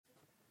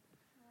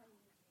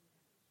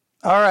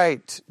All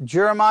right,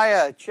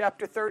 Jeremiah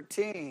chapter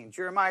 13.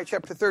 Jeremiah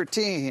chapter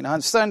 13.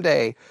 On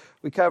Sunday,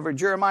 we covered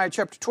Jeremiah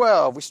chapter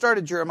 12. We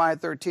started Jeremiah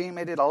 13,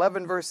 made it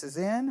 11 verses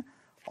in.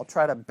 I'll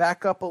try to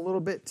back up a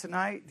little bit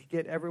tonight to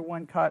get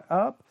everyone caught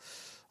up.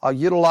 I'll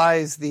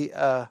utilize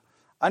the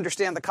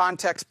Understand the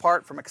Context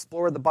part from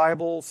Explore the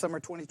Bible, Summer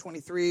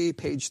 2023,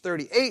 page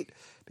 38,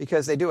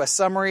 because they do a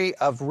summary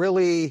of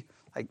really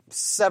like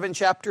 7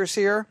 chapters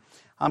here.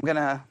 I'm going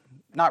to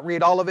not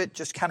read all of it,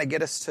 just kind of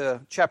get us to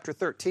chapter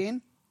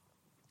 13.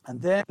 And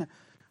then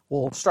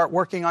we'll start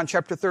working on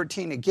chapter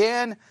 13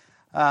 again.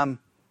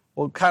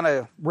 We'll kind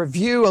of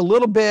review a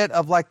little bit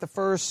of like the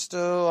first,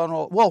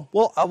 we'll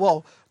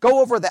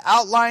go over the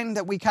outline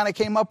that we kind of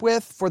came up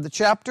with for the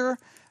chapter.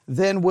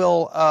 Then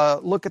we'll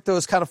look at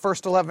those kind of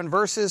first 11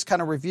 verses,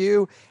 kind of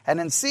review, and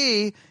then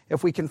see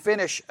if we can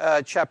finish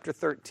chapter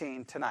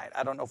 13 tonight.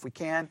 I don't know if we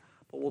can,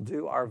 but we'll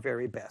do our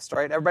very best. All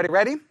right, everybody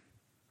ready?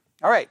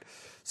 All right.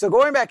 So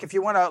going back, if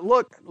you want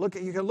to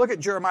you can look at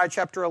Jeremiah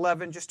chapter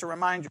 11 just to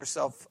remind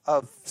yourself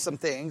of some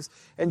things.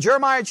 In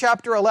Jeremiah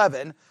chapter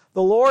 11,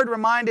 the Lord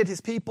reminded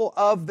his people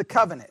of the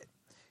covenant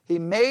he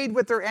made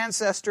with their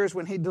ancestors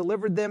when he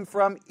delivered them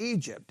from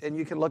Egypt. And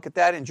you can look at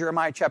that in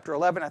Jeremiah chapter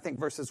 11, I think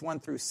verses 1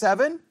 through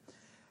 7.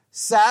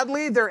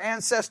 Sadly, their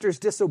ancestors'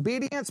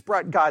 disobedience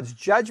brought God's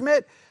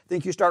judgment. I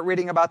think you start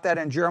reading about that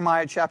in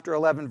Jeremiah chapter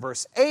 11,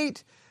 verse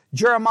 8.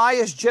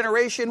 Jeremiah's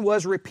generation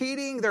was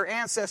repeating their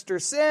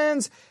ancestors'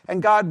 sins,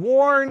 and God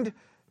warned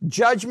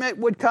judgment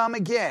would come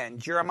again.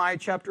 Jeremiah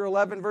chapter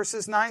 11,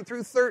 verses 9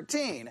 through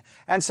 13.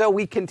 And so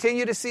we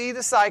continue to see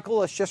the cycle.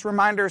 Let's just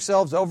remind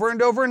ourselves over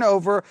and over and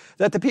over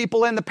that the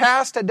people in the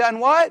past had done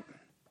what?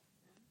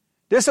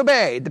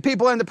 Disobeyed. The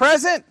people in the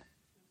present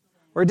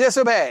were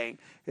disobeying.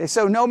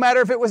 So no matter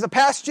if it was the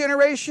past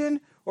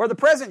generation or the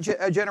present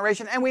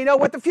generation, and we know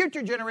what the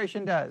future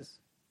generation does.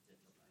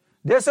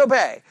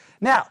 Disobey.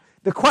 Now,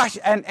 the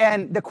question,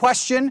 and the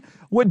question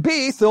would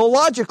be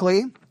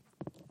theologically,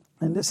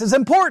 and this is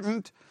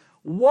important,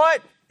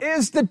 what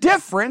is the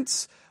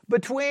difference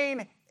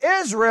between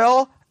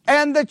Israel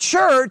and the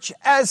church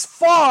as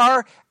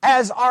far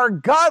as our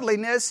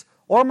godliness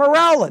or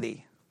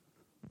morality?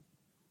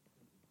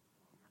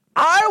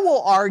 I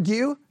will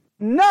argue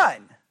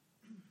none.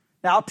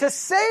 Now, to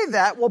say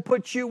that will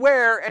put you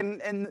where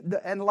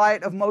in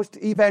light of most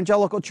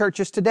evangelical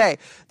churches today?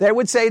 They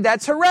would say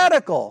that's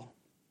heretical.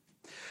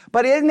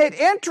 But isn't it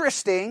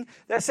interesting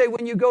that, say,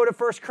 when you go to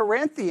 1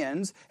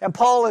 Corinthians and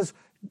Paul is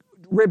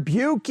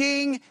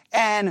rebuking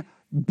and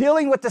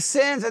dealing with the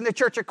sins in the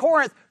church of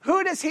Corinth,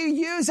 who does he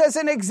use as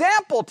an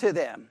example to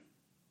them?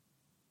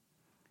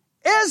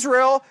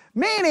 Israel,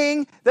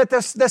 meaning that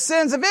the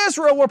sins of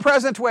Israel were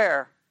present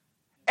where?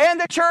 In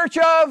the church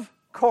of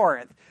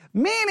Corinth.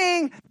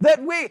 Meaning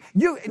that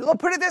let's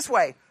put it this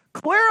way,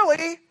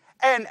 clearly,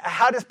 and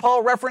how does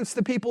Paul reference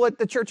the people at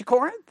the church of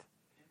Corinth?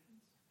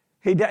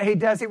 He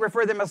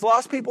refer to them as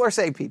lost people or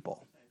saved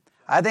people?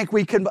 I think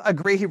we can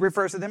agree he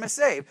refers to them as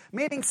saved.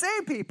 Meaning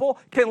saved people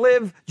can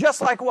live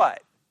just like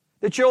what?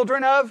 The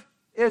children of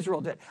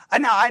Israel did.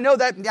 Now, I know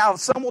that now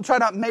some will try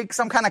to make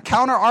some kind of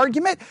counter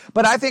argument,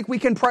 but I think we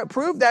can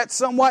prove that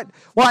somewhat.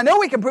 Well, I know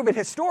we can prove it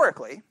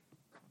historically.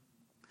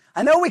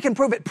 I know we can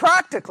prove it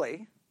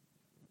practically.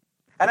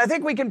 And I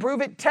think we can prove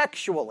it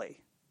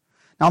textually.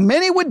 Now,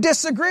 many would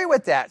disagree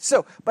with that.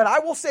 But I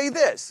will say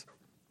this.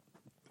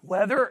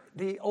 Whether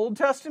the Old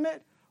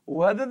Testament,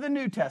 whether the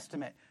New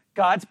Testament,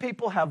 God's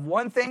people have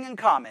one thing in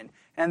common,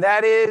 and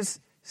that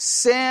is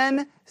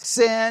sin,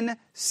 sin,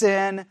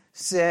 sin,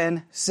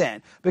 sin,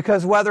 sin.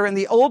 Because whether in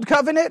the Old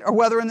Covenant or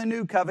whether in the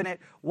New Covenant,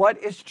 what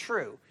is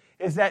true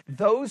is that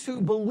those who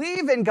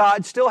believe in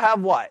God still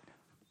have what?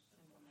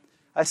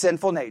 A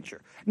sinful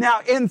nature.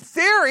 Now, in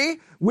theory,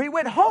 we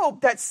would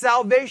hope that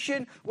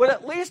salvation would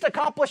at least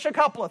accomplish a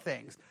couple of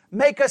things.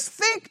 Make us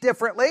think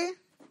differently,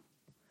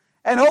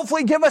 and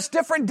hopefully give us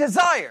different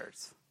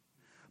desires.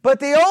 But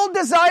the old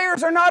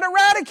desires are not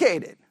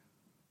eradicated.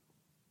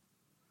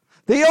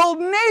 The old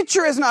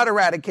nature is not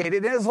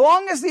eradicated. And as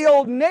long as the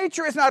old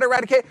nature is not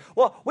eradicated,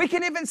 well, we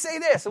can even say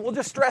this, and we'll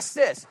just stress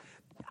this.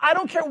 I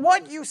don't care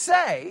what you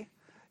say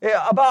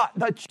about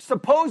the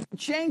supposed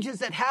changes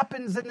that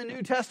happens in the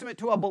New Testament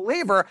to a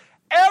believer,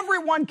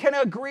 everyone can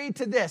agree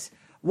to this.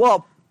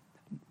 Well,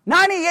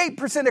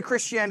 98% of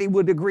Christianity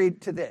would agree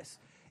to this.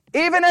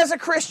 Even as a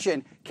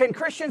Christian, can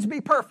Christians be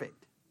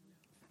perfect?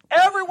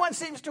 Everyone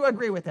seems to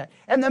agree with that.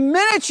 And the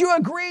minute you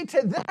agree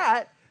to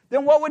that,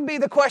 then what would be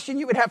the question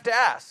you would have to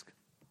ask?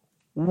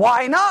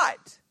 Why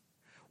not?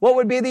 What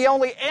would be the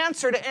only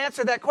answer to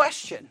answer that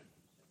question?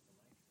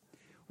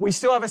 We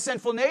still have a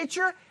sinful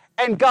nature,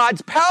 and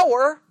God's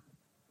power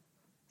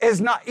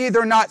is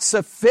either not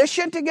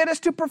sufficient to get us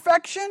to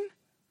perfection,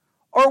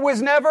 or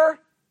was never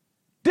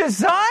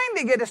designed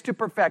to get us to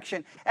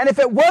perfection. And if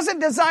it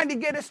wasn't designed to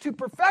get us to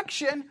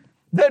perfection,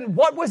 then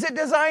what was it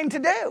designed to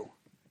do?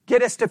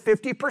 Get us to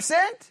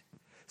 50%?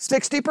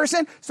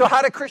 60%? So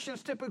how do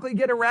Christians typically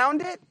get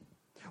around it?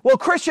 Well,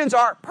 Christians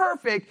aren't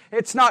perfect.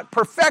 It's not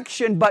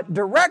perfection, but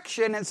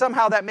direction. And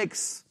somehow that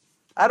makes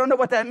I don't know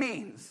what that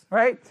means,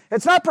 right?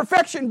 It's not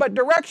perfection, but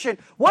direction.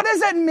 What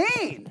does it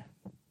mean?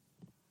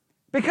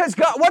 Because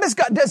God,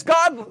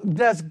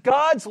 does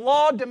God's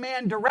law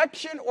demand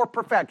direction or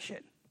perfection?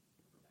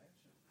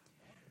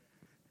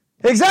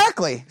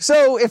 Exactly.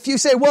 So if you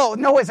say, well,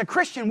 no, as a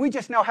Christian, we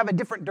just now have a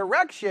different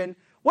direction,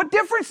 what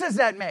difference does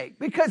that make?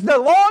 Because the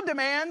law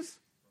demands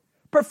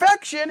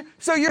perfection,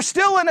 so you're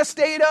still in a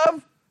state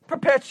of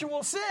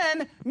perpetual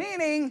sin,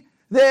 meaning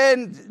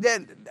then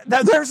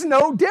there's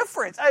no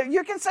difference.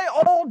 You can say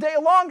all day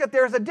long that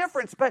there's a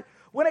difference, but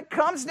when it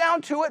comes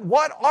down to it,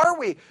 what are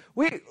we?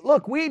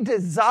 We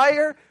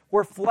desire,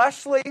 we're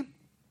fleshly,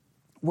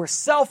 we're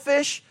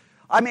selfish.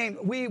 I mean,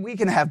 we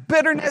can have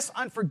bitterness,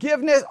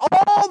 unforgiveness,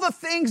 all the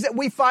things that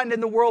we find in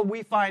the world,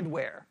 we find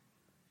where?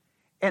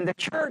 In the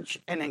church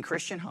and in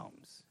Christian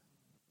homes.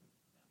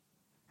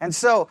 And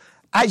so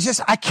I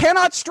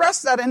cannot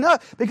stress that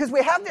enough, because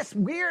we have this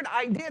weird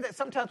idea that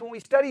sometimes when we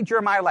study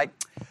Jeremiah, like,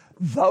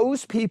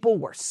 those people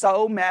were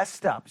so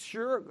messed up.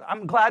 Sure,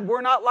 I'm glad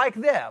we're not like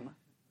them.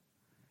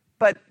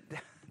 But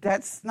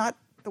that's not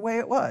the way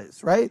it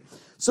was, right?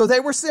 So they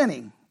were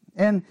sinning.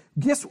 And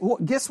guess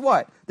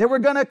what? They were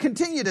going to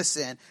continue to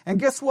sin. And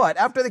guess what?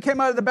 After they came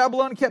out of the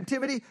Babylonian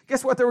captivity,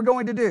 guess what they were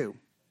going to do?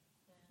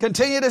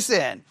 Continue to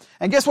sin.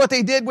 And guess what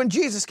they did when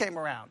Jesus came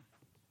around?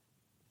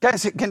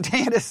 Guys,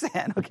 continue to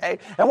sin, okay?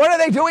 And what are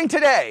they doing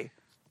today?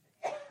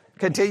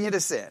 Continue to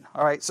sin.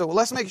 All right, so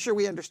let's make sure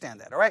we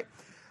understand that, all right?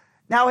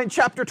 Now in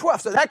chapter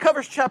 12, so that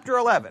covers chapter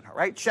 11, all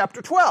right?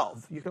 Chapter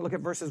 12, you can look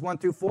at verses 1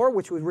 through 4,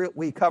 which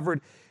we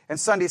covered in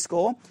Sunday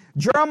school.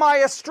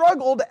 Jeremiah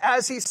struggled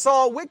as he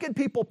saw wicked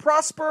people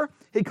prosper.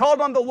 He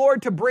called on the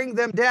Lord to bring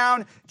them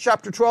down.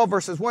 Chapter 12,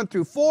 verses 1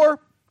 through 4.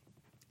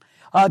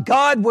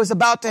 God was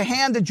about to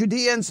hand the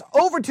Judeans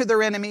over to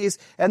their enemies,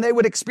 and they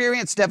would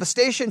experience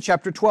devastation.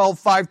 Chapter 12,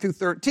 5 through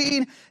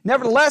 13.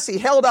 Nevertheless, he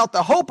held out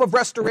the hope of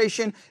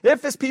restoration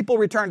if his people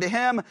returned to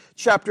him.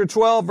 Chapter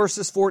 12,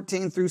 verses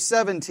 14 through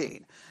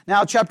 17.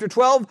 Now, chapter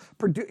 12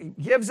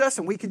 gives us,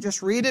 and we can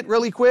just read it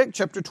really quick.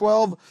 Chapter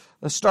 12,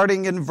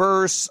 starting in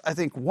verse,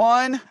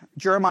 1,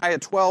 Jeremiah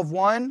 12,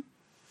 1.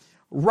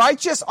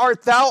 Righteous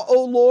art thou,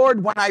 O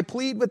Lord, when I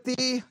plead with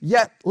thee,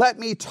 yet let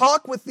me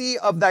talk with thee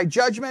of thy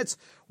judgments.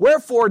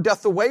 Wherefore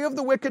doth the way of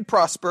the wicked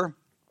prosper?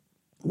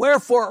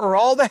 Wherefore are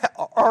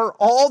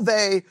all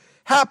they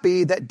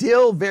happy that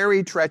deal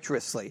very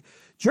treacherously?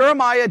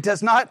 Jeremiah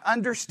does not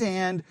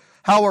understand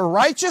how a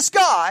righteous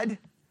God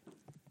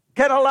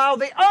can allow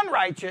the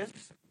unrighteous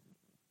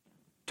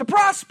to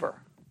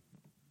prosper.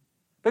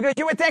 Because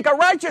you would think a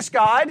righteous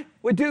God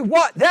would do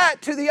what?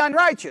 That to the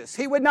unrighteous.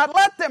 He would not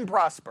let them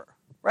prosper.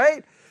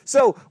 Right?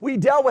 So we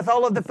dealt with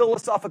all of the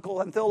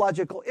philosophical and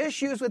theological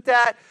issues with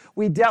that.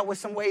 We dealt with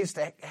some ways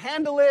to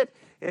handle it.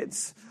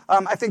 It's,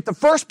 I think the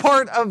first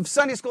part of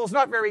Sunday school is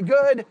not very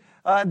good.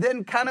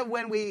 Then kind of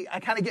when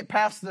I kind of get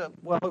past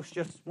it's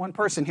just one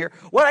person here.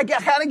 When I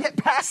kind of get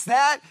past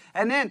that,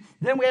 and then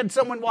we had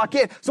someone walk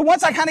in. So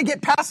once I kind of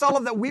get past all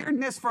of the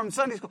weirdness from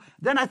Sunday school,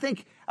 then I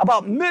think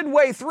about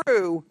midway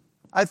through,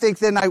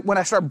 when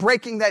I start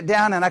breaking that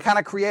down and I kind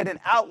of create an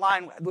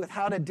outline with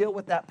how to deal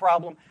with that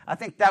problem, I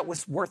think that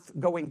was worth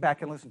going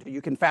back and listening to. You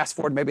can fast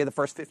forward maybe the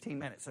first 15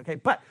 minutes, okay?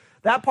 But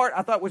that part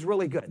I thought was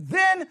really good.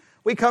 Then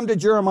we come to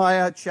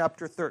Jeremiah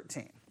chapter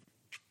 13.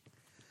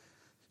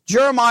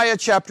 Jeremiah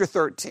chapter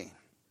 13.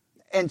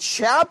 In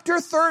chapter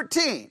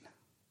 13,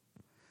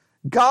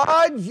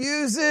 God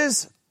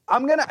uses...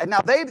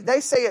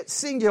 they say it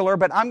singular,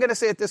 but I'm going to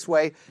say it this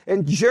way.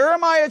 In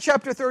Jeremiah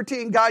chapter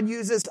 13, God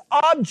uses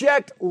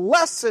object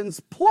lessons,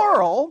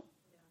 plural,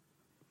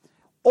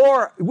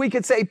 or we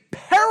could say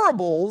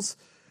parables,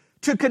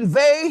 to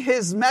convey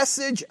his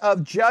message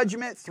of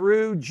judgment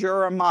through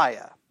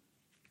Jeremiah.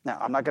 Now,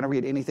 I'm not going to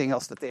read anything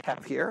else that they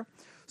have here.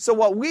 So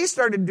what we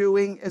started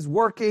doing is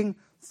working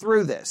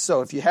through this.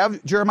 So if you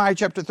have Jeremiah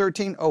chapter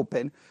 13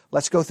 open,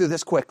 let's go through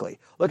this quickly.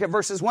 Look at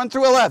verses 1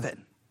 through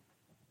 11.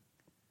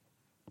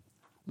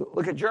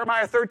 Look at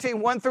Jeremiah 13,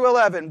 1 through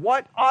 11.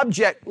 What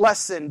object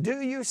lesson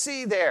do you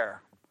see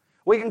there?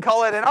 We can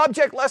call it an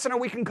object lesson or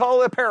we can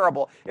call it a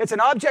parable. It's an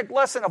object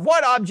lesson of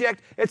what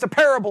object? It's a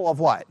parable of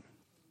what?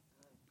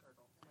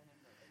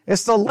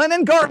 It's the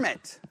linen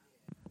garment.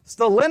 It's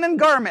the linen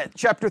garment.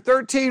 Chapter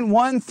 13,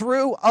 1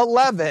 through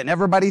 11.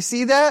 Everybody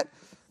see that?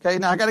 Okay,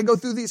 now I got to go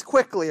through these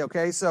quickly,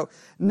 okay? So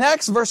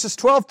next, verses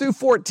 12 through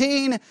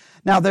 14.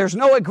 Now there's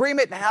no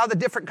agreement in how the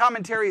different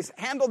commentaries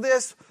handle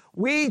this.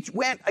 We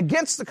went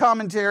against the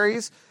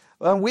commentaries.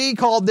 We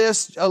called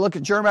this, look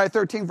at Jeremiah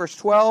 13, verse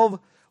 12.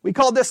 We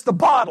called this the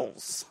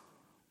bottles.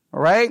 All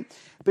right?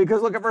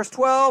 Because look at verse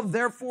 12.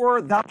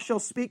 Therefore thou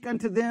shalt speak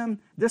unto them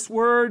this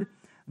word.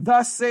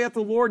 Thus saith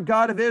the Lord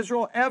God of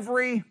Israel,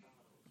 every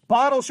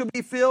bottle shall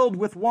be filled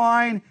with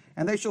wine.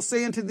 And they shall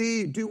say unto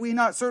thee, do we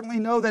not certainly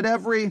know that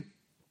every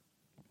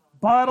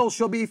bottle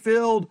shall be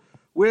filled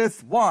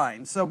with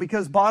wine? So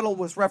because bottle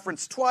was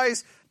referenced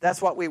twice, that's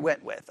what we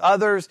went with.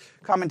 Others,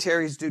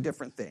 commentaries do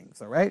different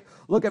things, all right?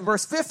 Look at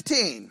verse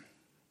 15.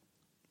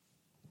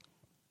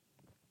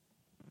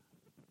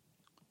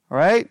 All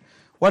right?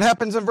 What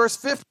happens in verse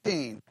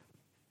 15?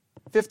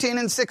 15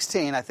 and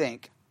 16, I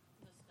think.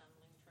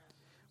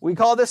 We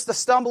call this the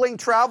stumbling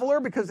traveler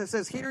because it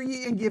says, hear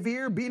ye and give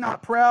ear, be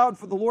not proud,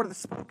 for the Lord hath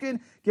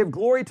spoken. Give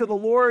glory to the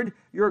Lord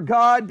your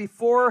God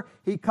before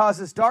he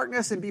causes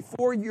darkness and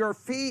before your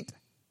feet.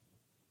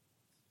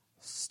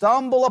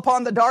 Stumble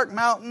upon the dark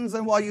mountains,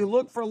 and while you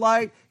look for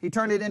light, he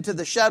turned it into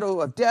the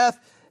shadow of death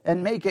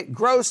and make it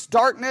gross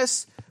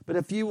darkness. But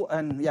if you,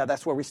 and yeah,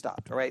 that's where we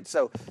stopped, all right?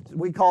 So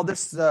we call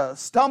this the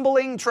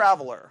stumbling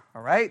traveler,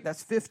 all right?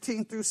 That's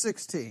 15 through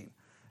 16.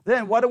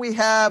 Then what do we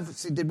have?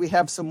 See, did we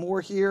have some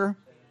more here?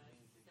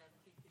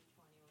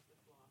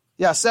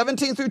 Yeah,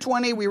 17 through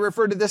 20, we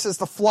refer to this as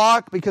the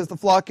flock because the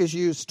flock is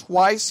used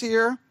twice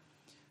here.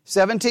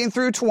 17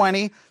 through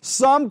 20.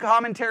 Some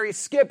commentaries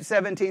skip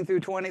 17 through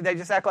 20. They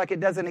just act like it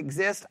doesn't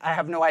exist. I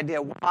have no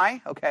idea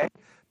why, okay?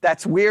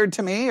 That's weird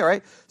to me, all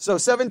right? So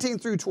 17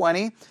 through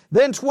 20.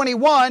 Then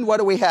 21, what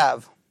do we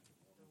have?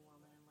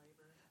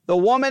 The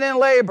woman in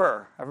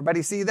labor.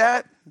 Everybody see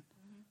that?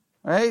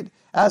 Right?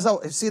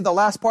 See the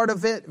last part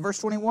of it, verse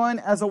 21,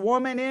 as a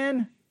woman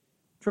in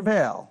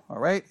travail, all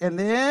right? And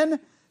then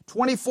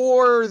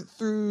 24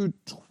 through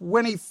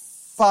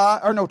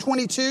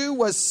 22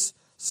 was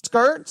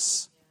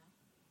skirts.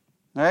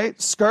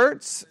 Right?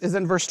 Skirts is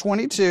in verse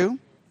 22.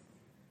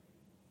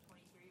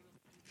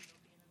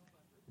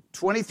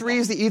 23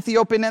 is the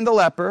Ethiopian and the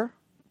leper.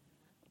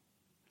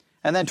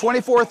 And then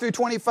 24 through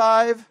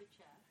 25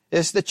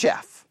 is the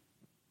chaff.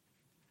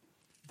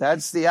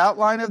 That's the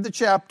outline of the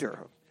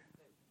chapter.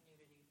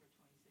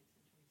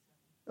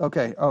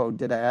 Okay. Oh,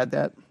 did I add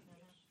that?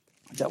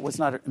 That was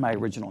not in my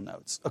original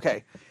notes.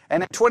 Okay.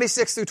 And at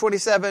 26 through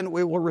 27,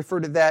 we will refer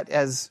to that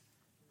as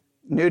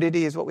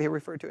nudity is what we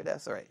refer to it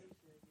as. All right.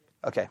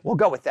 Okay, we'll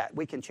go with that.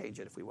 We can change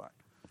it if we want.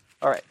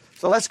 All right,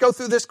 so let's go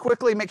through this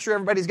quickly, make sure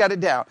everybody's got it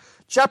down.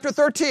 Chapter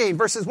 13,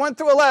 verses 1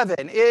 through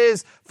 11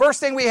 is, first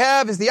thing we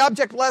have is the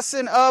object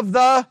lesson of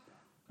the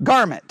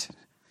garment.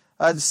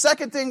 The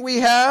second thing we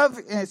have,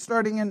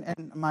 starting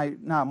in my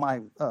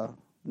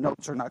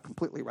notes are not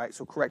completely right,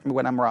 so correct me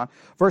when I'm wrong.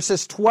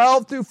 Verses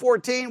 12 through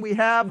 14, we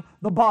have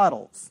the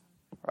bottles,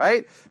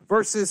 right?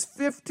 Verses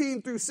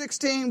 15 through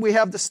 16, we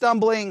have the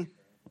stumbling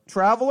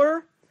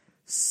traveler.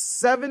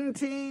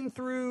 17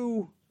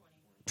 through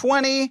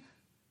 20,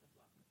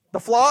 the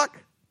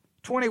flock.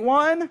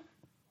 21,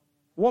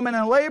 woman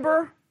in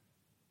labor.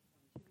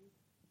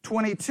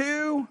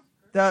 22,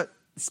 the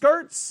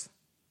skirts.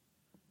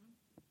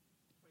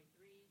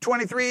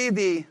 23,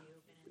 the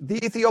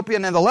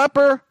Ethiopian and the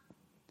leper.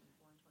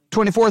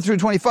 24 through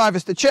 25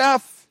 is the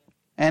chaff.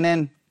 And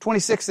then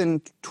 26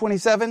 and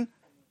 27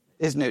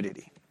 is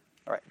nudity.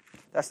 All right,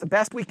 that's the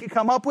best we could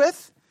come up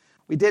with.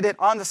 We did it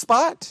on the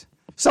spot.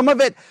 Some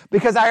of it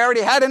because I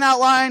already had an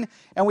outline,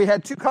 and we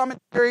had two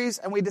commentaries,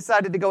 and we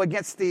decided to go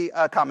against the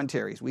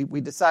commentaries.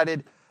 We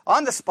decided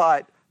on the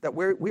spot that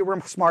we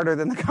were smarter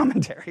than the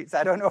commentaries.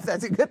 I don't know if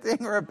that's a good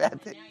thing or a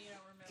bad thing.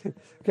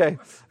 Okay.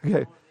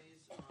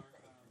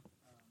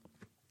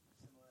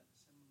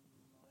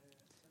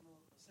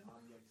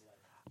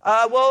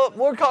 Well,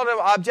 we'll call them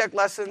object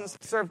lessons,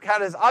 sort of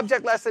kind of as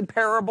object lesson,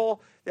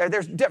 parable.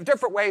 There's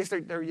different ways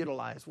they're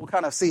utilized. We'll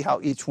kind of see how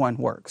each one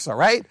works, all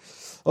right?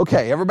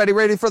 Okay, everybody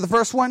ready for the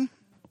first one?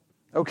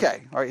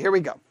 Okay, all right, here we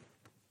go.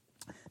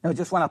 Now,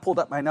 just when I pulled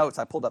up my notes,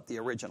 I pulled up the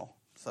original.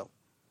 So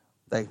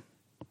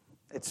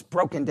it's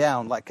broken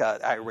down like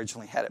I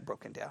originally had it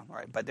broken down. All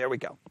right, but there we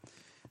go.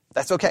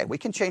 That's okay. We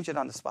can change it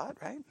on the spot,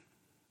 right?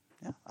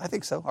 Yeah, I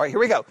think so. All right, here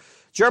we go.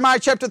 Jeremiah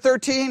chapter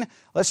 13.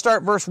 Let's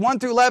start verse 1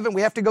 through 11.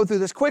 We have to go through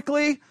this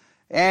quickly,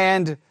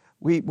 and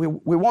we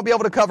won't be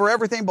able to cover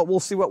everything, but we'll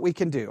see what we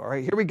can do. All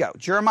right, here we go.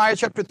 Jeremiah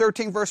chapter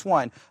 13, verse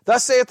 1.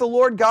 Thus saith the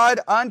Lord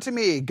God unto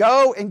me,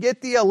 go and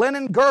get thee a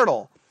linen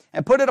girdle,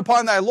 and put it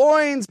upon thy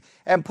loins,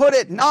 and put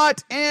it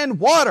not in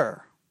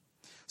water.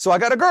 So I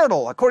got a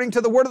girdle, according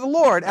to the word of the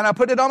Lord, and I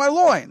put it on my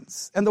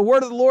loins. And the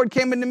word of the Lord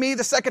came unto me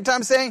the second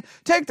time, saying,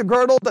 take the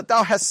girdle that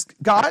thou hast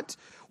got,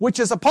 which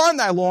is upon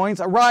thy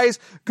loins, arise,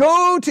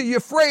 go to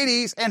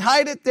Euphrates, and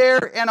hide it there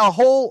in a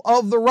hole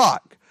of the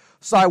rock.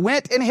 So I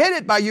went and hid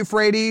it by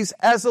Euphrates,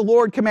 as the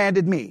Lord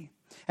commanded me.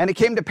 And it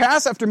came to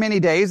pass after many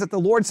days that the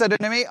Lord said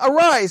unto me,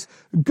 arise,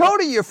 go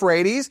to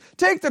Euphrates,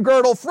 take the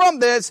girdle from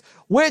this,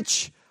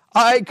 which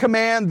I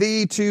command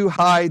thee to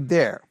hide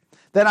there.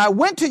 Then I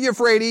went to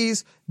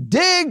Euphrates,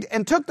 digged,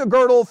 and took the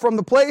girdle from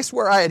the place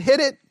where I had hid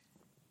it.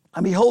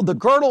 And behold, the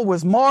girdle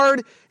was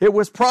marred. It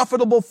was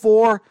profitable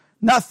for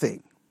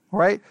nothing.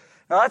 Right?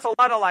 Now that's a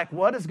lot of like,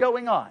 what is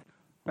going on?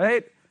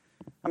 Right?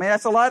 I mean,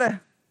 that's a lot of,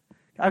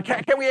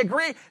 can we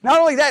agree? Not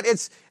only that,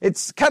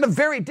 it's kind of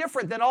very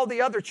different than all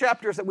the other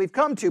chapters that we've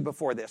come to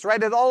before this,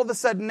 right? It's all of a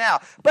sudden now.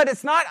 But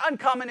it's not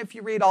uncommon if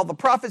you read all the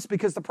prophets,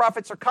 because the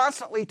prophets are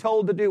constantly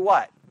told to do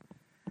what?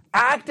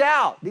 Act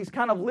out these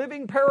kind of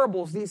living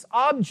parables, these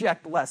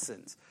object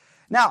lessons.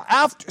 Now,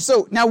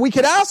 now we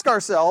could ask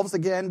ourselves,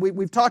 again,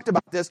 we've talked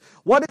about this,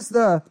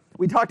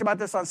 we talked about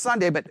this on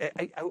Sunday, but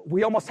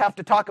we almost have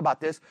to talk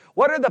about this.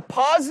 What are the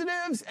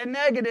positives and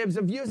negatives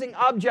of using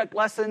object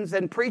lessons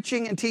in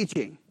preaching and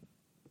teaching?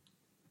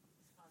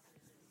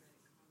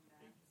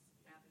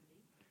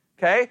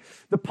 Okay?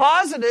 The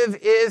positive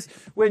is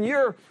when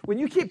you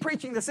keep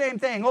preaching the same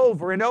thing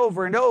over and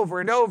over and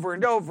over and over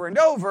and over and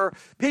over,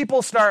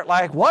 people start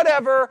like,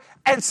 whatever.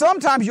 And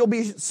sometimes you'll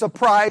be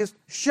surprised,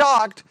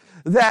 shocked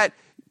that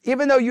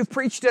even though you've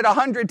preached it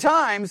 100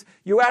 times,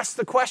 you ask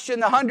the question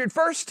the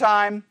 101st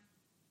time,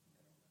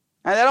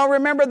 and they don't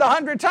remember the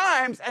 100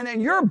 times, and then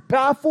you're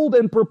baffled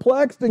and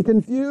perplexed and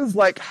confused,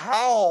 like,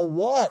 how,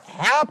 what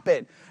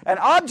happened? An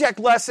object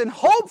lesson,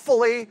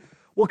 hopefully,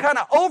 will kind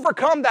of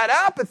overcome that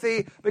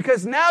apathy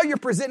because now you're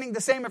presenting the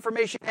same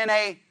information in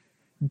a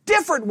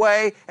different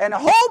way, and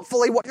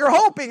hopefully what you're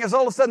hoping is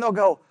all of a sudden they'll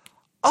go,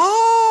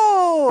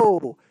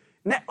 oh,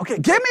 now, okay,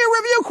 give me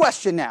a review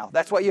question now.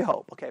 That's what you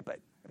hope. Okay, but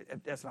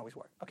it doesn't always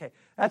work. Okay,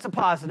 that's a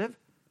positive.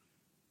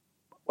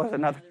 What's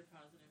another?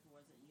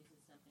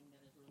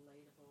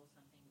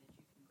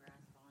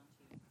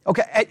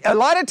 Okay, a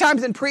lot of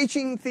times in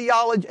preaching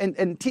theology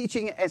and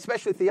teaching,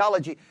 especially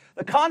theology,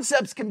 the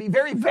concepts can be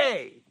very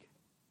vague.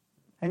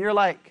 And you're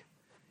like,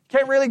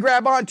 can't really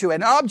grab onto it.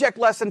 An object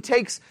lesson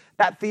takes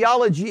that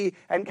theology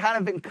and kind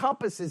of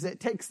encompasses it,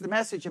 takes the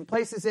message and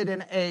places it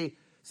in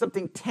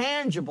something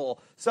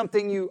tangible,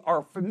 something you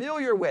are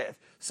familiar with,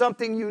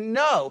 something you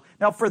know.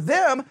 Now for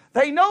them,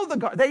 they know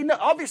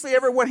obviously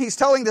everyone he's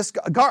telling this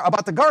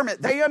about the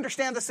garment, they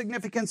understand the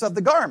significance of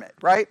the garment,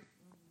 right?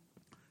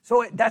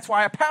 So that's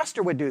why a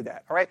pastor would do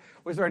that, all right?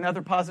 Was there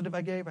another positive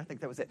I gave? I think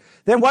that was it.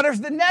 Then what are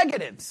the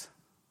negatives?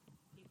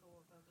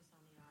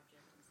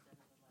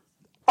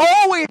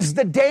 Always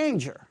the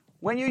danger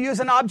when you use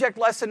an object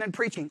lesson in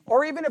preaching,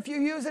 or even if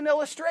you use an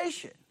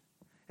illustration,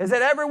 is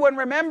that everyone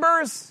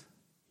remembers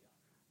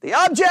the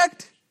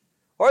object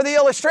or the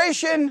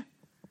illustration.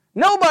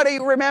 Nobody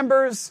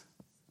remembers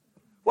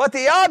what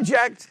the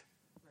object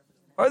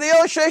or the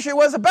illustration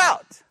was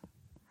about.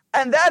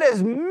 And that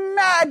is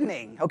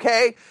maddening,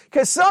 okay?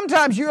 Because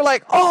sometimes you're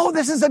like, oh,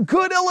 this is a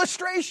good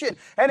illustration.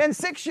 And then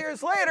 6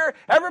 years later,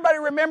 everybody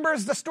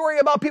remembers the story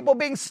about people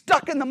being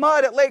stuck in the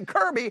mud at Lake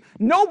Kirby.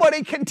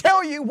 Nobody can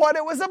tell you what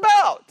it was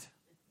about.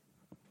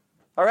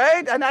 All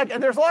right?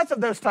 And there's lots of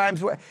those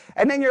times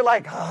and then you're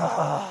like,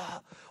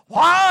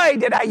 why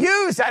did I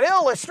use that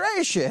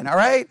illustration? All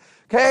right?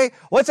 Okay?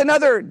 What's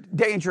another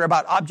danger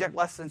about object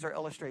lessons or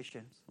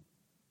illustrations?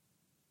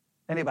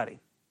 Anybody?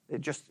 You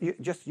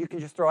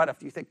can just throw out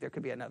if you think there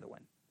could be another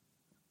one.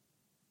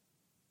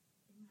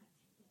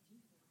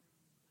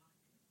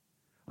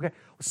 Okay.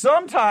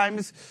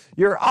 Sometimes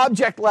your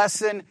object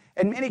lesson,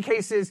 in many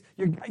cases,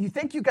 you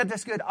think you got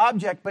this good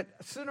object, but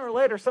sooner or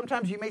later,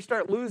 sometimes you may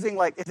start losing,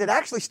 like, is it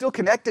actually still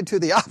connected to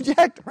the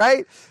object,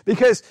 right?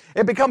 Because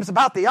it becomes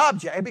about the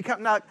object. It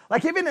becomes not,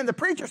 like even in the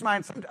preacher's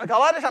mind, a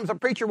lot of times a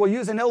preacher will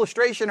use an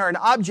illustration or an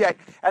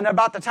object, and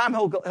about the time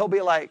he'll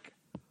be like,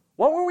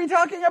 what were we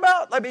talking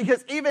about? Like,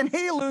 because even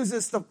he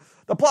loses the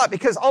plot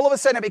because all of a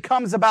sudden it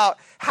becomes about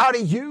how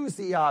to use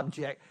the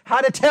object,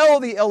 how to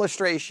tell the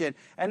illustration.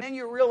 And then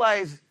you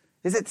realize,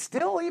 is it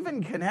still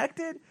even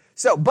connected?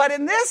 So, but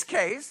in this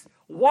case,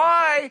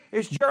 why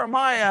is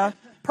Jeremiah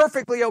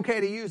perfectly okay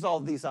to use all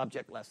of these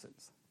object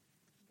lessons?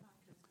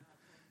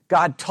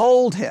 God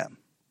told him.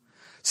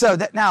 So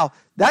that now,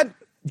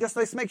 just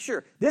let's make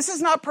sure, this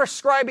is not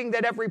prescribing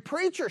that every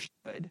preacher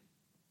should.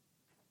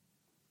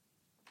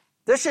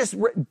 This is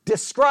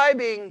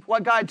describing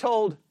what God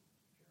told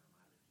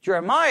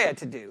Jeremiah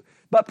to do.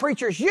 But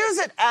preachers use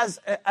it as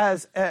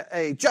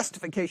a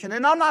justification.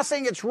 And I'm not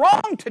saying it's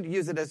wrong to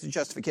use it as a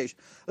justification.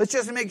 Let's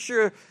just make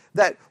sure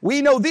that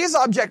we know these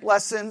object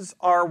lessons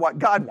are what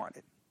God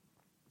wanted.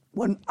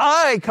 When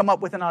I come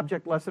up with an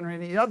object lesson or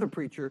any other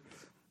preacher,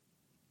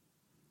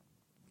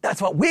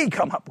 that's what we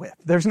come up with.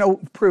 There's no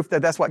proof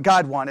that that's what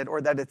God wanted or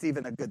that it's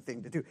even a good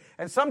thing to do.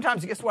 And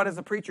sometimes, guess what, as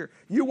a preacher,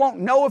 you won't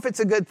know if it's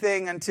a good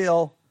thing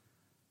until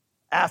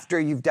after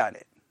you've done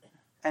it.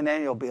 And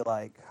then you'll be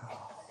like,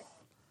 oh,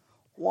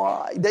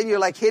 why? Then you're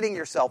like hitting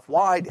yourself.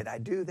 Why did I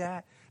do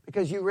that?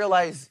 Because you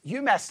realize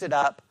you messed it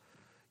up.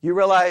 You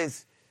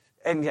realize,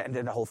 and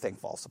then the whole thing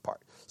falls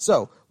apart.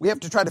 So we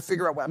have to try to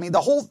figure out what,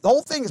 the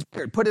whole thing is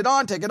weird. Put it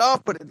on, take it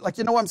off, put it,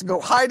 I'm going to go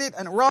hide it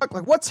in a rock.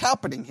 Like, what's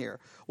happening here?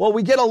 Well,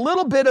 we get a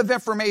little bit of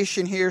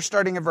information here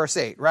starting in verse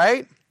 8,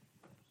 right?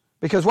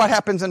 Because what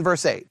happens in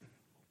verse 8?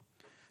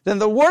 Then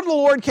the word of the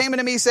Lord came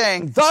unto me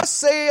saying, thus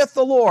saith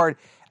the Lord,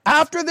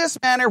 after this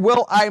manner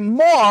will I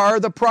mar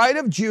the pride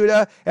of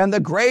Judah and the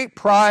great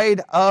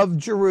pride of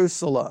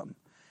Jerusalem.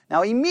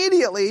 Now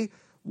immediately,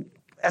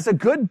 as a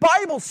good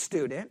Bible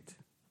student,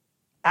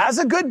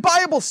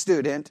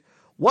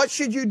 what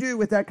should you do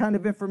with that kind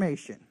of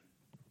information?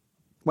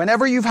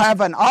 Whenever you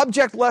have an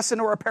object lesson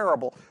or a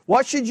parable,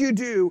 what should you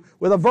do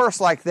with a verse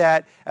like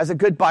that as a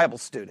good Bible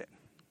student?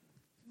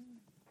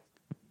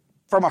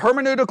 From a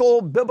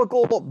hermeneutical,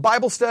 biblical,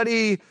 Bible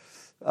study,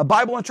 a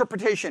Bible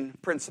interpretation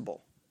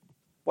principle.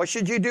 What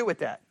should you do with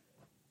that?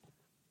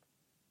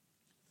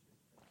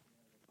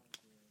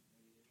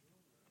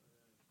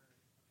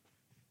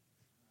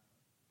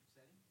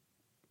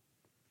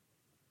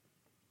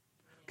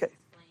 Okay.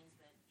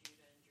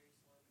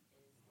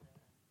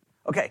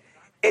 Okay.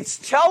 It's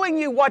telling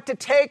you what to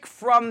take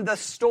from the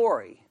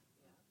story.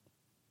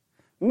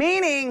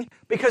 Meaning,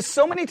 because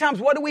so many times,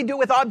 what do we do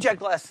with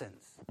object lessons?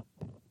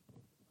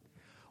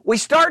 We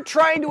start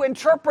trying to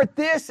interpret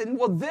this, and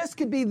well, this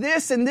could be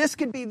this, and this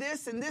could be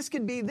this, and this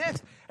could be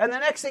this. And the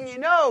next thing you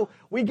know,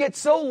 we get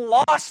so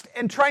lost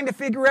in trying to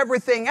figure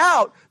everything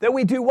out that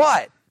we do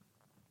what?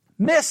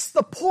 Miss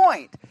the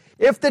point.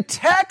 If the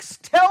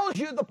text tells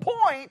you the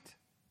point,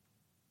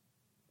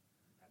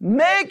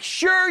 make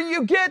sure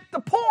you get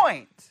the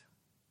point.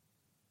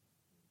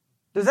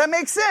 Does that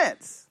make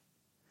sense?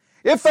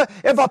 If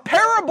a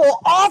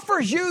parable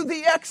offers you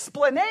the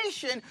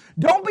explanation,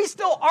 don't be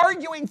still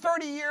arguing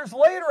 30 years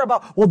later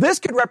about, well, this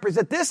could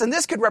represent this, and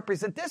this could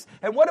represent this,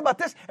 and what about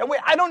this? And wait,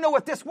 I don't know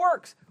if this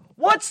works.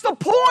 What's the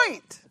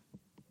point?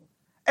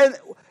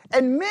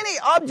 And many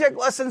object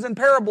lessons in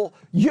parable,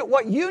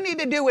 what you need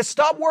to do is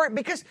stop worrying,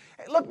 because,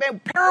 look,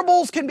 man,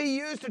 parables can be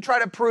used to try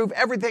to prove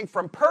everything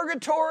from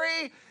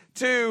purgatory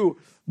to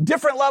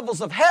different levels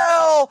of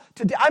hell.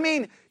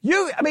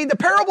 The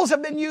parables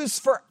have been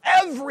used for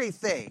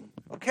everything.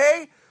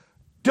 Okay?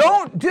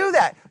 Don't do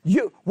that.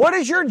 What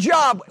is your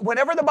job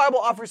whenever the Bible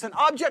offers an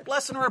object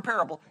lesson or a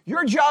parable?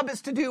 Your job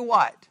is to do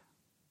what?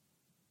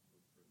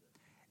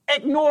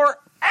 Ignore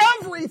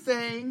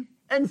everything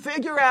and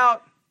figure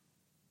out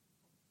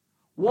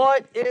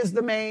what is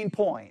the main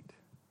point.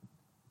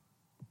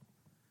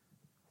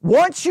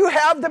 Once you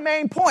have the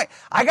main point,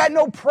 I got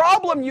no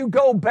problem you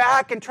go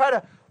back and try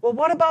to, well,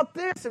 what about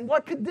this? And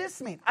what could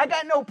this mean? I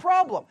got no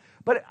problem.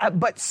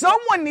 But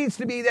someone needs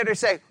to be there to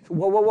say,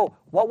 whoa,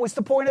 what was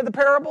the point of the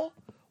parable?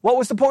 What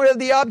was the point of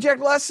the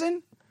object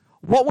lesson?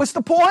 What was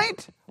the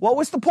point? What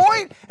was the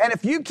point? And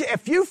if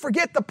you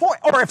forget the point,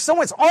 or if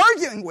someone's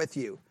arguing with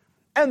you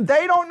and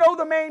they don't know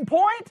the main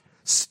point,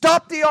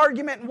 stop the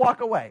argument and walk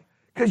away,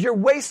 because you're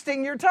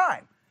wasting your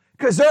time.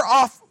 Because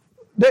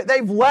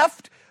they've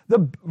left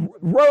the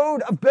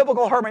road of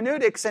biblical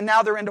hermeneutics and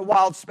now they're into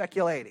wild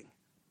speculating.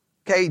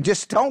 Okay,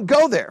 just don't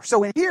go there.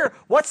 So in here,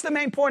 what's the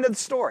main point of the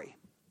story?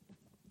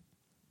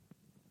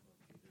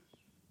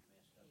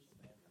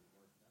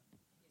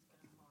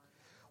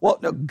 Well,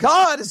 no,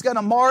 God is going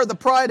to mar the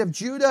pride of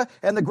Judah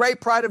and the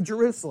great pride of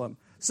Jerusalem.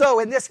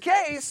 So in this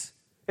case,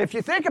 if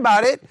you think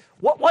about it,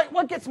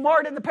 what gets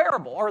marred in the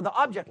parable or the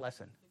object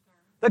lesson?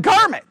 The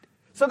garment.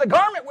 So the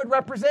garment would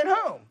represent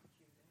whom?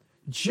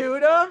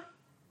 Judah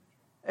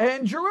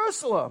and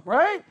Jerusalem,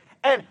 right?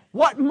 And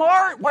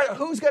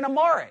who's going to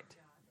mar it?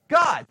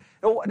 God.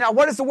 Now,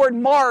 what does the word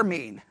mar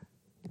mean?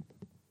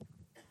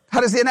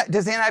 Does the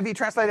NIV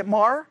translate it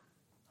mar?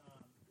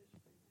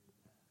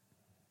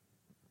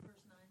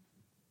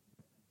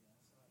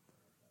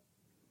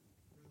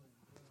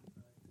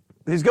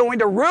 He's going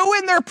to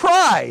ruin their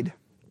pride.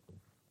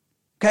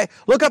 Okay,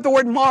 look up the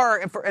word mar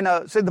in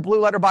say the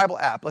Blue Letter Bible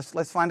app.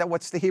 Let's find out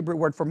what's the Hebrew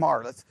word for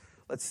mar.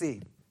 Let's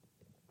see.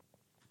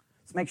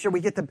 Let's make sure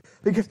we get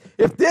because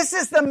if this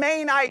is the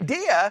main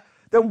idea,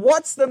 then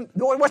what's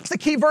the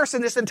key verse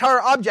in this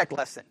entire object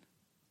lesson?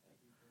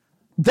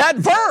 That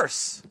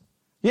verse.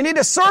 You need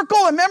to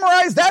circle and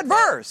memorize that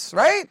verse,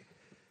 right?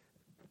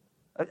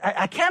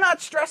 I cannot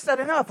stress that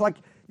enough.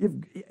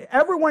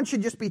 Everyone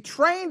should just be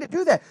trained to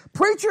do that.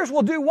 Preachers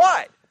will do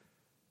what?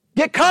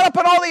 Get caught up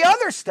in all the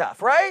other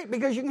stuff, right?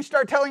 Because you can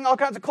start telling all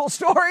kinds of cool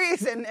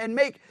stories and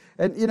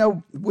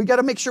we got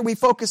to make sure we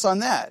focus on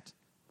that.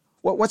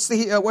 What does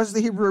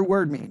the Hebrew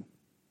word mean?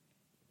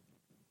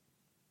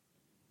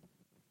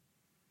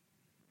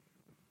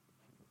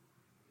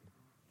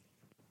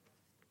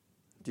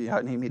 Do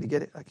you need me to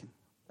get it? I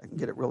can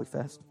get it really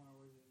fast.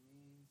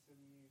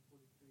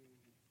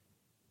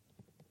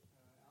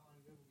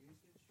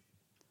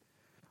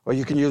 Or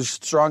you can use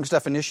Strong's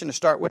definition to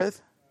start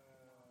with.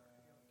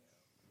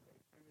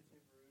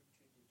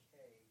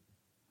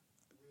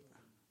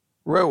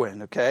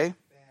 Ruin, okay.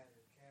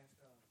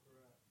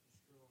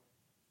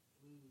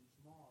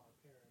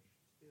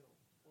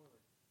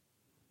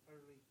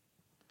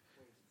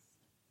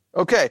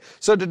 Okay,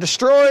 so to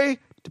destroy,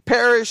 to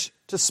perish,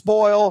 to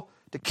spoil,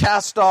 to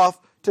cast off,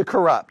 to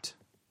corrupt.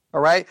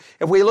 All right?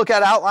 If we look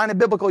at outline of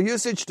biblical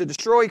usage, to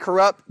destroy,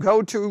 corrupt,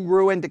 go to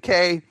ruin,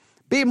 decay,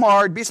 be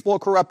marred, be spoiled,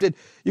 corrupted.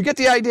 You get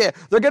the idea.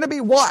 They're going to be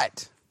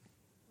what?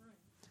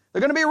 They're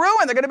going to be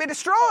ruined. They're going to be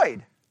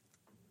destroyed.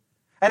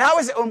 And how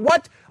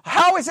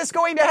is this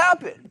going to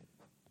happen?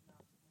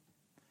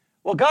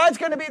 Well, God's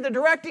going to be the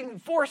directing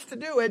force to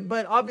do it,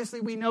 but obviously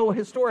we know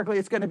historically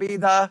it's going to be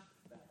the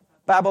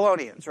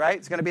Babylonians, right?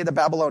 It's going to be the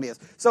Babylonians.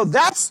 So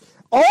that's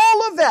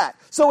all of that.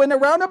 So in a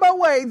roundabout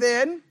way,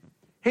 then,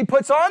 he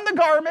puts on the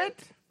garment,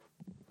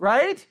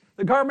 right?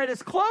 The garment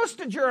is close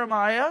to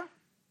Jeremiah.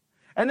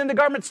 And then the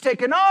garment's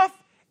taken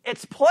off,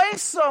 it's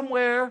placed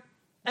somewhere,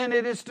 and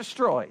it is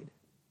destroyed,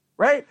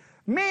 right?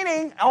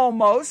 Meaning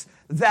almost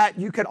that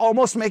you could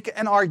almost make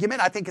an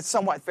argument, I think it's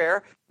somewhat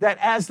fair, that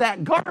as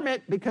that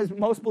garment, because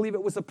most believe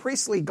it was a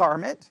priestly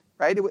garment,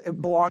 right?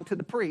 It belonged to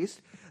the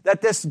priest,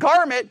 that this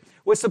garment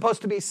was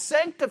supposed to be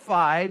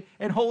sanctified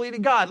and holy to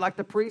God, like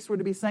the priests were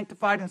to be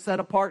sanctified and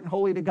set apart and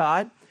holy to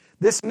God.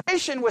 This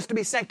nation was to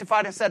be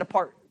sanctified and set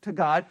apart to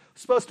God,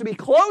 supposed to be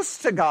close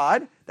to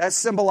God. That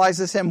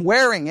symbolizes him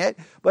wearing it.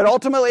 But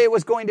ultimately it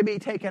was going to be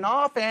taken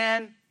off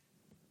and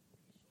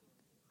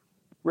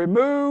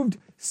removed,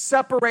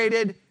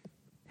 separated,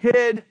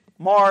 hid,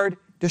 marred,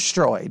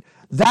 destroyed.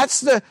 That's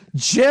the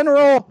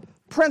general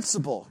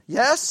principle.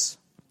 Yes?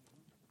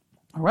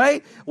 All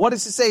right? What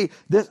does it say?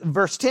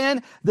 Verse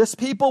 10, this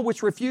people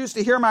which refuse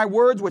to hear my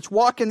words, which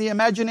walk in the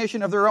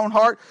imagination of their own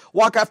heart,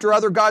 walk after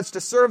other gods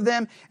to serve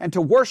them and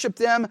to worship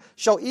them,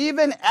 shall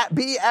even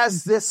be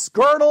as this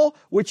girdle,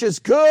 which is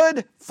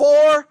good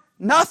for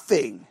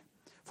nothing.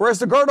 For as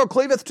the girdle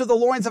cleaveth to the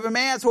loins of a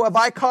man, so have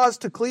I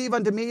caused to cleave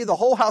unto me the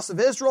whole house of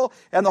Israel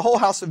and the whole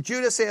house of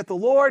Judah, saith the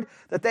Lord,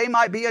 that they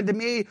might be unto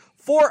me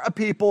for a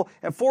people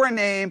and for a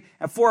name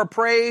and for a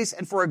praise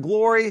and for a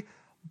glory,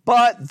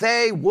 but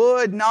they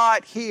would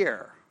not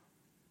hear.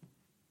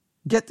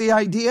 Get the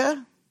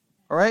idea?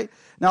 All right.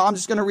 Now I'm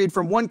just going to read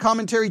from one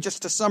commentary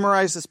just to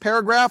summarize this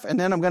paragraph, and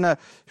then I'm going to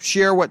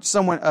share what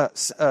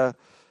a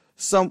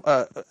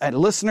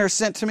listener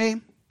sent to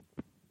me.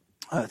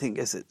 I think,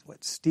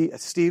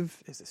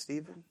 Steve? Is it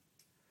Stephen?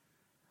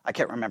 I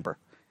can't remember.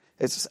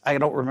 I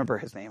don't remember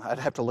his name. I'd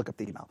have to look up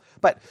the email.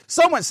 But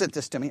someone sent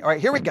this to me. All right,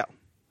 here we go.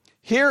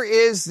 Here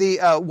is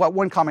what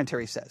one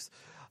commentary says.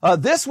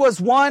 This was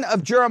one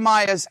of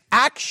Jeremiah's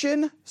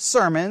action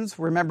sermons.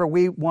 Remember,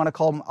 we want to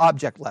call them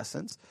object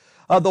lessons.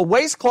 The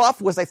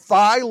waistcloth was a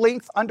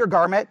thigh-length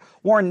undergarment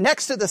worn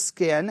next to the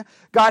skin.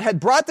 God had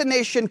brought the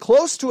nation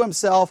close to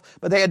himself,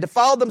 but they had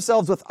defiled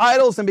themselves with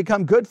idols and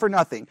become good for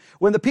nothing.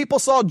 When the people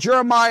saw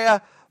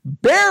Jeremiah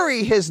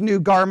bury his new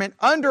garment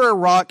under a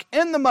rock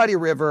in the muddy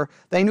river,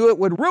 they knew it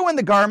would ruin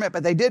the garment,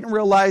 but they didn't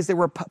realize they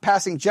were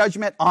passing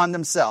judgment on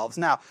themselves.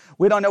 Now,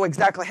 we don't know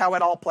exactly how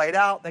it all played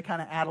out. They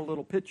kind of add a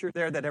little picture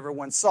there that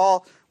everyone saw.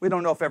 We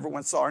don't know if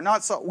everyone saw or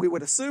not. So we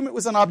would assume it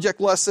was an object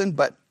lesson,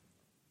 but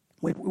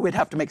we'd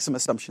have to make some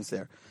assumptions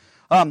there.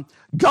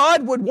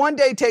 God would one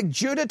day take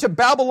Judah to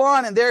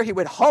Babylon, and there he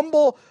would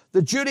humble the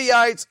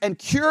Judahites and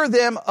cure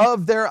them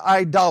of their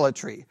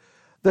idolatry.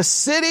 The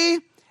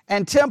city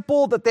and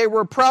temple that they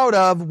were proud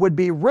of would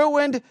be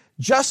ruined,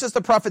 just as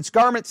the prophet's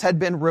garments had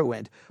been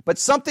ruined. But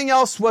something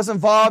else was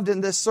involved in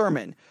this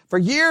sermon. For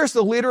years,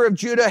 the leader of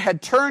Judah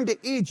had turned to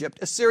Egypt,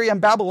 Assyria, and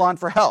Babylon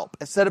for help,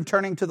 instead of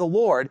turning to the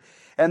Lord.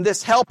 And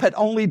this help had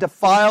only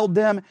defiled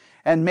them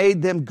and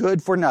made them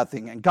good for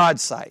nothing in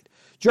God's sight.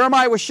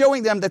 Jeremiah was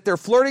showing them that their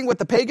flirting with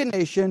the pagan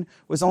nation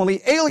was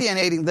only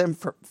alienating them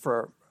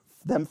for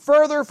them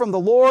further from the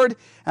Lord,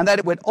 and that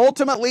it would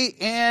ultimately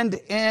end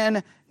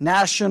in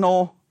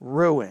national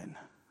ruin.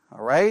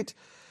 All right?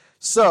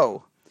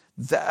 So,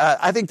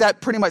 I think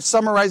that pretty much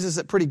summarizes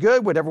it pretty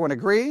good. Would everyone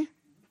agree?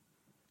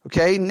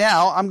 Okay,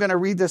 now I'm going to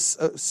read this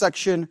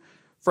section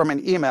from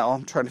an email.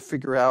 I'm trying to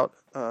figure out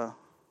if I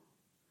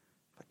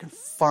can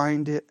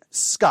find it.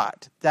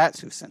 Scott, that's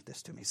who sent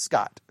this to me.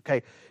 Scott.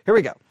 Okay, here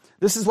we go.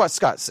 This is what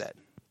Scott said.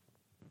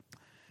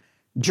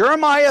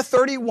 Jeremiah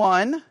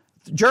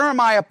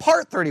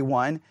part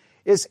 31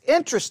 is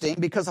interesting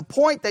because a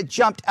point that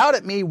jumped out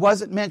at me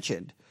wasn't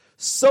mentioned.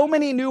 So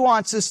many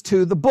nuances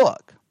to the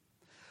book.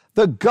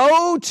 The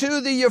go to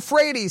the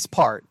Euphrates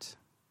part,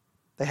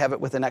 they have it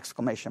with an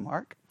exclamation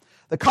mark.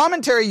 The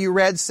commentary you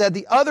read said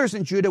the others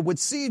in Judah would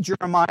see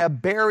Jeremiah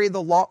bury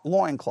the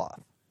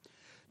loincloth.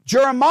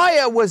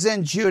 Jeremiah was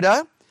in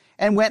Judah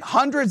and went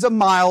hundreds of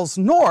miles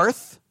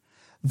north.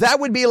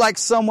 That would be like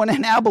someone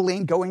in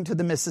Abilene going to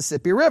the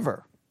Mississippi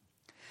River.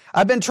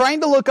 I've been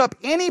trying to look up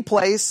any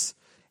place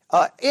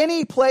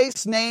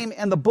name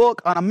in the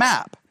book on a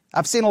map.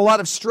 I've seen a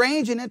lot of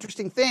strange and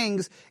interesting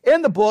things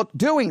in the book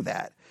doing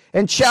that.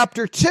 In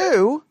chapter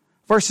 2,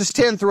 verses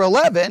 10 through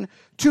 11,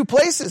 2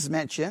 places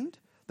mentioned,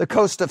 the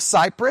coast of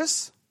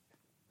Cyprus,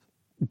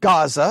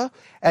 Gaza,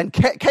 and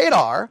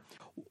Kedar,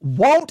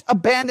 won't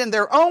abandon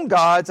their own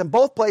gods, and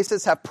both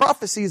places have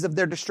prophecies of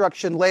their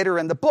destruction later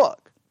in the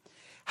book.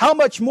 How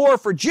much more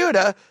for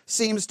Judah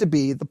seems to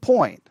be the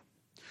point.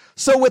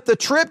 So with the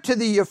trip to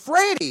the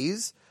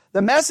Euphrates,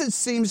 the message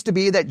seems to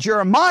be that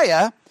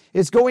Jeremiah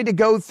is going to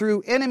go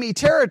through enemy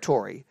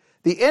territory,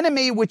 the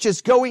enemy which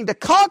is going to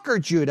conquer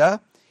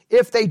Judah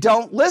if they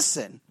don't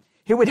listen.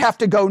 He would have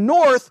to go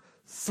north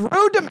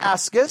through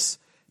Damascus,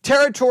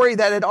 territory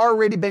that had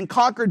already been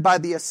conquered by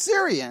the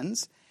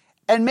Assyrians,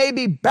 and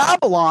maybe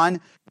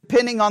Babylon,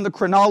 depending on the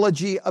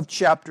chronology of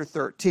chapter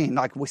 13.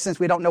 Since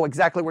we don't know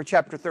exactly where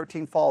chapter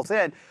 13 falls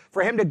in,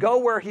 for him to go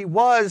where he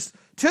was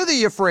to the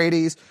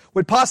Euphrates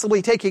would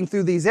possibly take him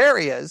through these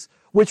areas,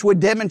 which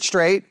would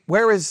demonstrate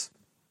where is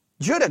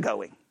Judah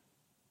going.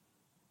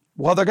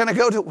 Well, they're going to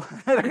go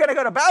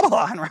to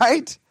Babylon,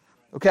 right?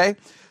 Okay.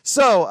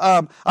 So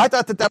I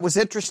thought that was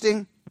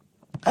interesting.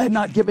 I had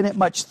not given it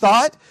much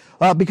thought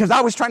because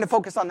I was trying to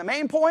focus on the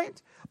main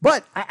point.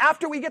 But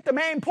after we get the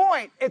main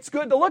point, it's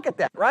good to look at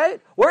that,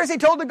 right? Where is he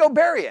told to go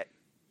bury it?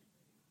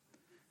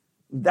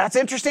 That's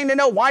interesting to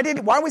know. Why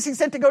was he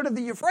sent to go to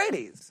the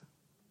Euphrates?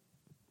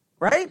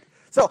 Right?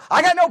 So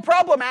I got no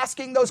problem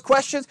asking those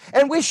questions,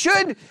 and we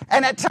should,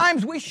 and at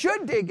times we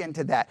should dig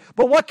into that.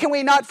 But what can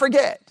we not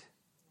forget?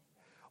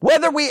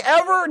 Whether we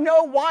ever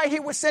know why he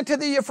was sent to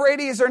the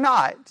Euphrates or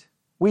not,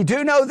 we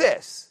do know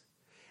this.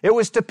 It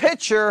was to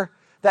picture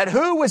that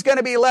who was going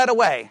to be led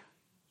away?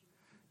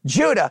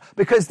 Judah,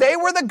 because they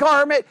were the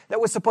garment that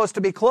was supposed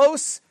to be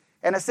close,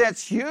 in a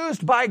sense,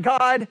 used by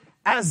God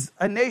as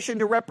a nation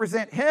to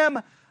represent him.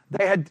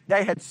 They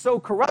had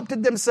so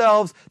corrupted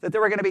themselves that they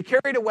were going to be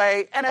carried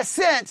away, in a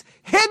sense,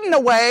 hidden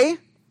away,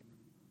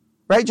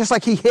 right? Just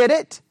like he hid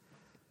it.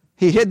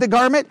 He hid the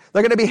garment.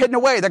 They're going to be hidden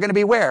away. They're going to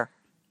be where?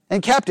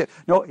 And captive.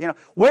 No,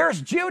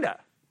 where's Judah?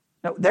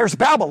 No, there's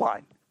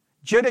Babylon.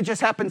 Judah just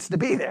happens to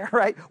be there,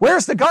 right?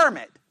 Where's the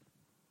garment?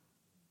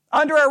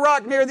 Under a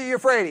rock near the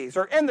Euphrates,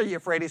 or in the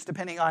Euphrates,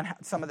 depending on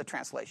some of the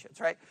translations,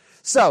 right?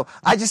 So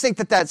I just think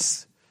that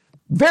that's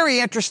very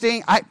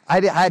interesting. I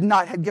had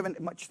not had given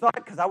it much thought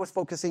because I was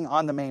focusing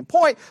on the main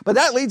point, but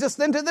that leads us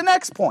then to the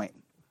next point.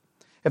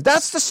 If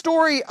that's the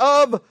story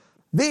of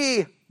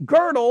the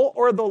girdle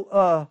or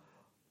the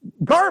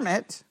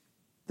garment,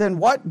 then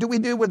what do we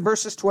do with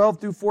verses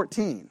 12 through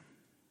 14?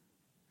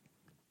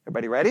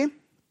 Everybody ready?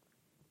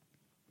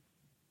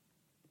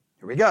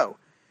 Here we go.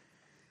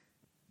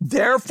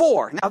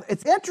 Therefore. Now,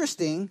 it's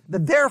interesting. The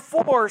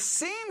therefore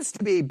seems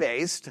to be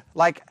based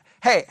like,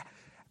 hey,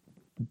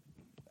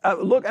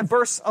 look at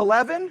verse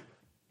 11.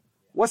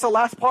 What's the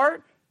last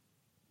part?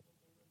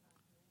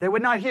 They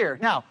would not hear.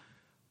 Now,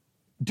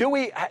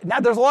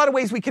 there's a lot of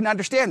ways we can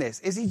understand this.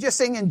 Is he just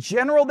saying in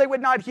general they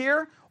would not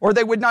hear, or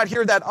they would not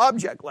hear that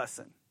object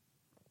lesson?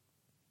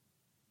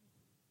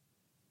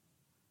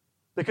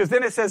 Because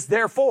then it says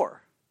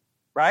therefore,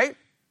 right?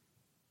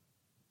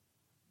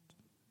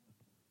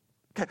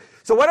 Okay.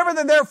 So whatever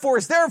the therefore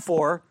is there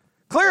for,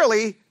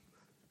 clearly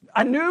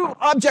a new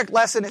object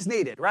lesson is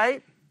needed,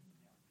 right?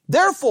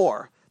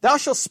 Therefore, thou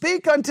shalt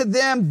speak unto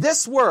them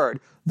this word.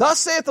 Thus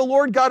saith the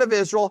Lord God of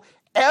Israel,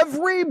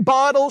 every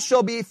bottle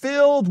shall be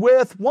filled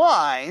with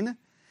wine,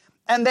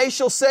 and they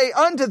shall say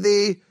unto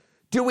thee,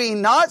 do we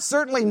not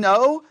certainly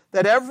know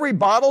that every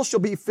bottle shall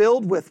be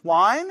filled with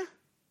wine?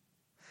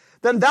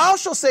 Then thou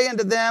shalt say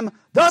unto them,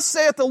 thus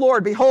saith the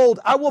Lord, behold,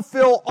 I will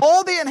fill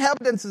all the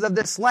inhabitants of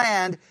this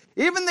land,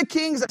 even the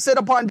kings that sit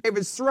upon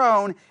David's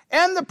throne,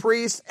 and the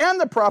priests, and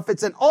the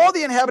prophets, and all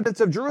the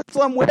inhabitants of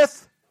Jerusalem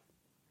with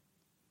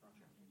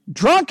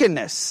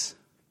drunkenness.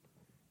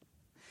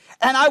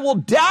 And I will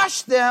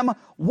dash them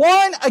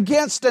one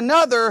against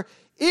another,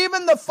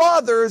 even the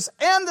fathers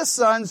and the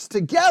sons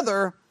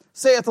together,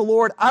 saith the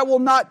Lord. I will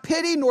not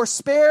pity nor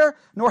spare,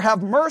 nor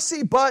have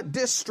mercy, but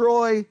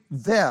destroy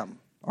them.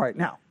 All right,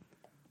 now,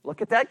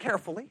 look at that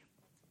carefully.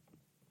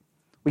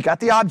 We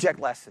got the object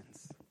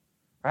lessons,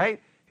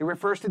 right? He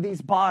refers to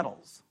these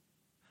bottles.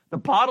 The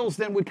bottles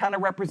then would kind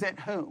of represent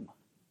whom?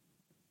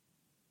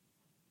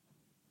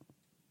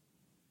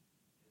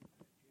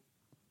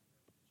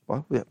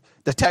 Well,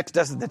 the text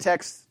doesn't. The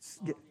text.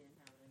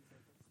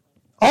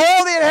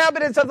 All the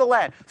inhabitants of the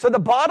land. So the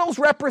bottles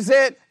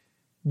represent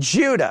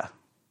Judah.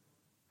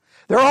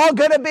 They're all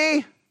going to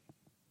be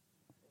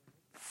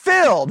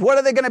filled. What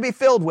are they going to be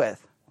filled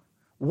with?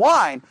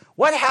 Wine.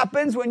 What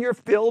happens when you're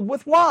filled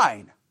with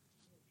wine?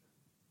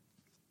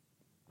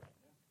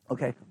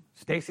 Okay,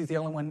 Stacy's the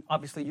only one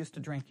obviously used to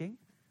drinking.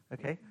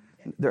 Okay,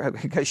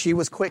 because she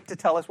was quick to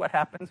tell us what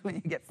happens when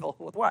you get filled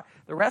with wine.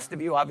 The rest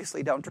of you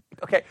obviously don't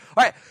drink. Okay,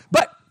 all right,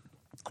 but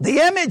the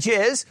image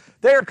is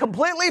they're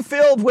completely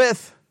filled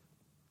with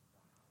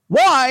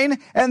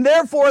wine, and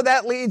therefore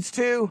that leads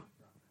to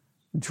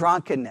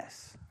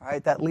drunkenness. All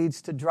right, that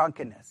leads to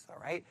drunkenness. All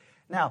right,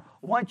 now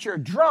once you're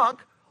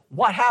drunk,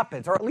 what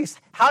happens? Or at least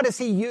how does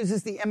he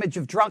uses the image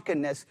of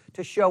drunkenness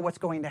to show what's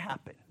going to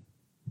happen?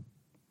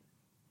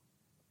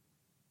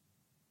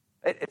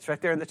 It's right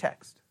there in the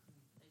text.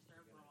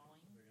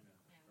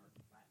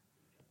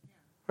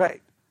 Right.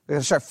 They're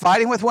going to start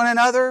fighting with one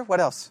another. What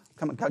else?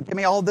 Come on, give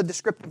me all the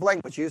descriptive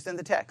language used in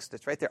the text.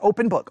 It's right there.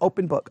 Open book,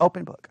 open book,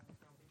 open book.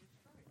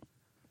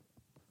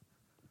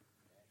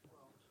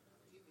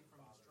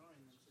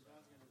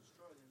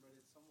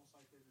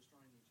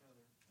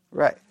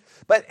 Right.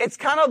 But it's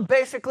kind of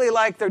basically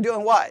like they're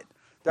doing what?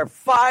 They're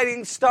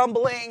fighting,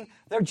 stumbling.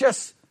 They're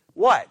just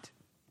what?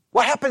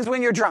 What happens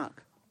when you're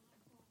drunk?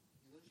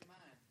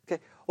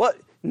 Okay. Well,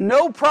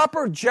 no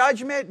proper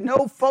judgment,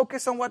 no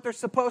focus on what they're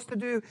supposed to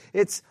do.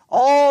 It's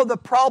all the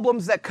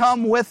problems that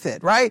come with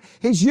it, right?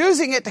 He's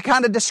using it to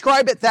kind of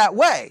describe it that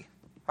way,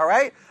 all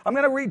right? I'm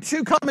going to read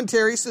two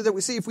commentaries so that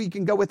we see if we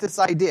can go with this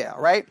idea,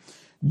 all right?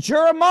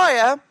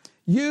 Jeremiah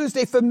used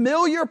a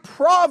familiar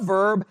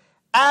proverb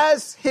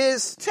as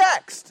his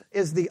text,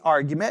 is the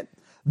argument.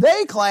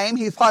 They claim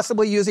he's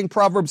possibly using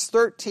Proverbs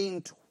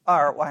 13,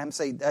 or I'm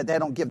saying they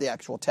don't give the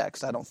actual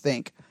text, I don't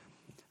think.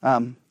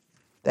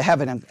 They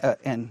have it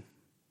in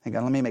hang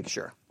on, let me make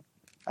sure.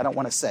 I don't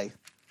want to say.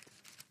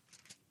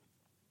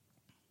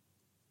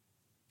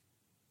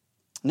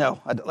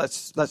 No,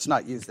 let's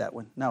not use that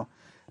one. No.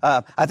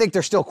 I think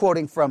they're still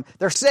quoting from,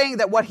 they're saying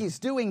that what he's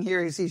doing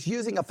here is he's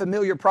using a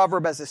familiar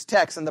proverb as his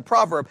text, and the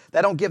proverb,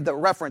 they don't give the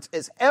reference,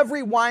 is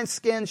every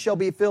wineskin shall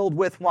be filled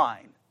with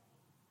wine.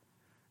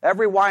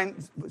 Every wine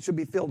should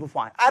be filled with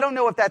wine. I don't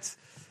know if that's,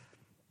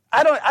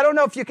 I don't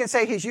know if you can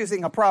say he's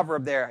using a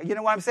proverb there. You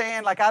know what I'm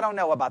saying? Like, I don't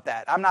know about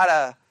that. I'm not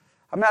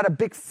a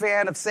big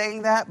fan of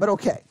saying that, but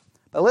okay.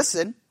 But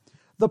listen,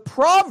 the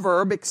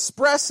proverb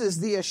expresses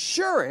the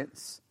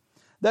assurance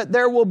that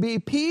there will be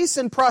peace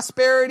and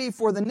prosperity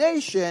for the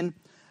nation,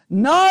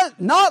 not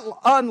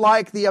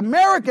unlike the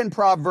American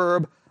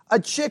proverb, a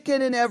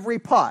chicken in every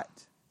pot.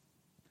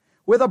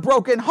 With a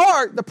broken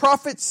heart, the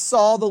prophets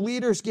saw the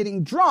leaders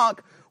getting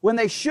drunk when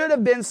they should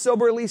have been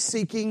soberly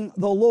seeking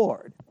the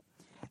Lord.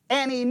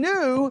 And he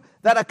knew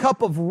that a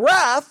cup of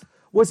wrath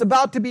was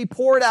about to be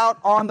poured out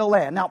on the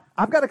land. Now,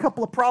 I've got a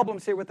couple of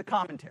problems here with the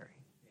commentary.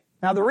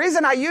 Now, the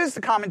reason I use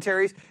the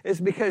commentaries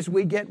is because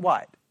we get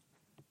what?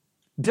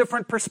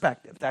 Different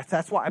perspectives.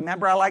 That's why.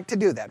 Remember, I like to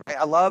do that. Right?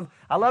 I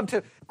love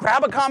to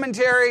grab a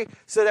commentary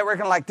so that we're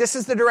going to like, this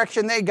is the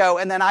direction they go,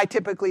 and then I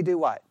typically do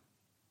what?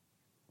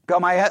 Go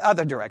my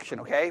other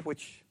direction, okay?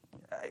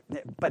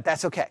 But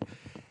that's okay.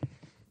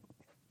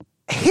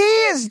 He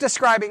is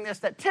describing this,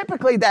 that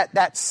typically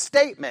that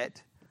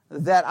statement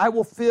that I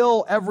will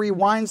fill every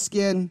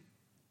wineskin,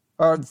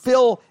 or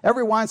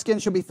every wineskin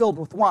should be filled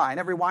with wine.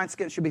 Every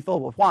wineskin should be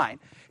filled with wine.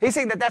 He's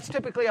saying that that's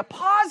typically a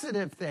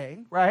positive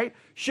thing, right?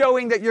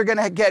 Showing that you're going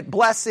to get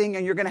blessing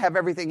and you're going to have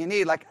everything you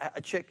need, like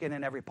a chicken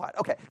in every pot.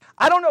 Okay,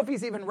 I don't know if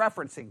he's even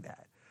referencing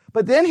that.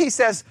 But then he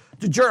says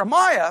to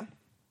Jeremiah,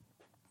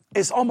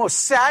 is almost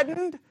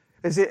saddened.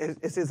 Is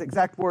his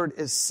exact word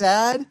is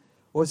sad?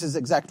 What was his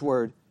exact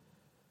word?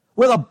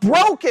 With a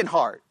broken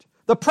heart.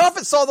 The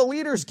prophet saw the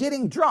leaders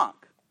getting drunk.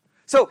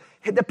 So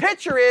the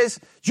picture is,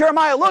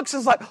 Jeremiah looks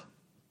and is like,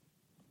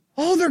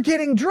 oh, they're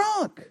getting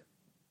drunk.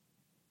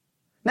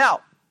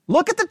 Now,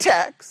 look at the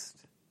text.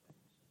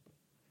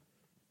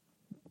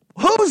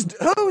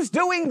 Who's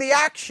doing the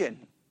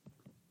action?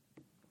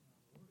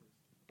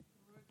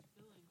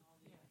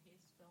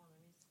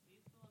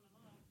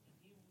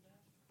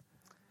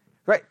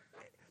 Right.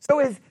 So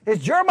is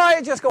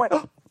Jeremiah just going,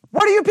 oh,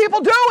 what are you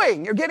people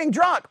doing? You're getting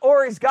drunk.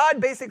 Or is God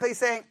basically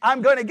saying,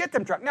 I'm going to get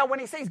them drunk? Now, when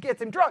he says get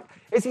them drunk,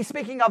 is he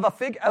speaking of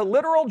a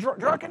literal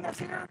drunkenness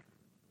here?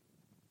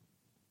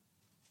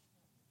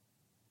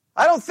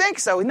 I don't think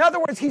so. In other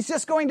words, he's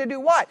just going to do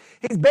what?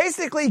 He's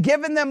basically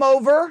given them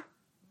over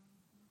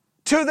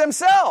to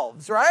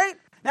themselves, right?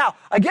 Now,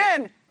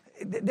 again,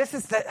 this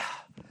is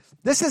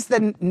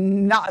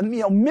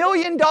the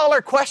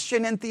million-dollar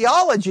question in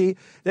theology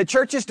that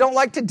churches don't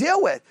like to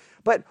deal with.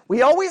 But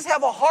we always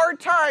have a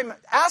hard time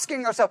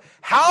asking ourselves,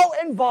 how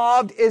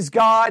involved is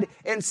God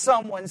in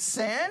someone's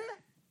sin?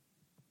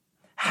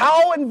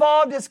 How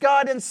involved is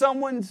God in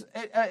someone's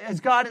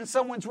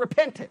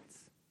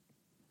repentance?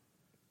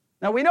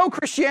 Now, we know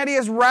Christianity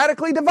is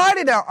radically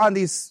divided on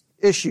these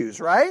issues,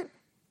 right?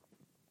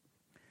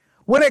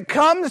 When it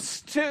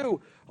comes to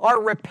our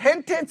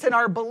repentance and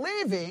our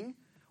believing,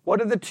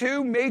 what are the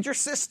two major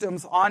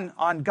systems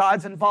on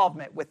God's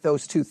involvement with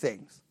those two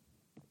things?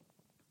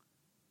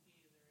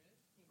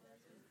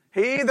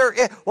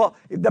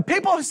 The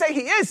people who say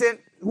he isn't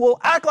will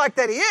act like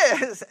that he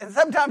is, and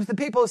sometimes the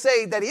people who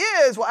say that he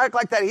is will act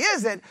like that he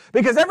isn't,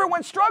 because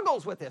everyone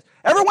struggles with this.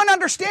 Everyone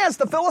understands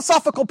the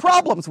philosophical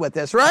problems with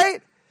this,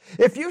 right?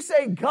 If you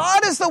say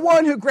God is the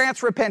one who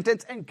grants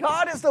repentance and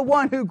God is the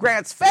one who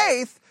grants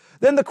faith,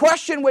 then the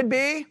question would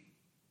be,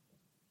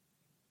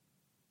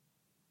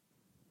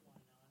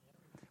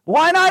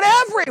 why not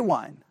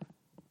everyone?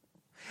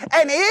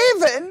 And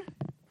even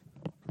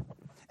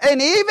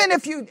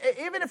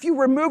if you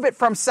remove it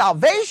from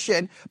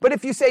salvation, but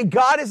if you say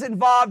God is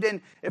involved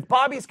in, if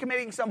Bobby's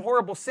committing some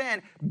horrible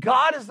sin,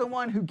 God is the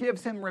one who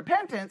gives him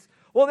repentance,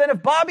 well then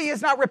if Bobby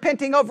is not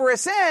repenting over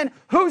his sin,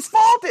 whose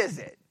fault is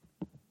it?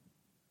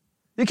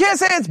 You can't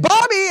say it's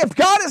Bobby if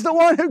God is the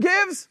one who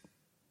gives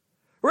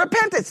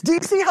repentance. Do you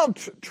see how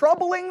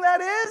troubling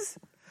that is?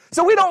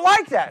 So we don't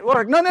like that. We're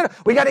like, no,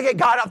 we got to get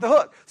God off the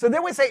hook. So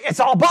then we say it's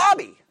all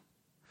Bobby.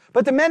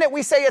 But the minute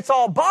we say it's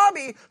all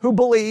Bobby who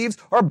believes,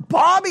 or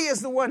Bobby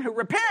is the one who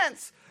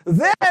repents,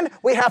 then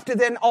we have to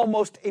then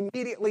almost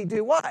immediately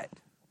do what?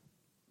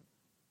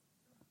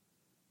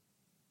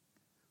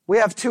 We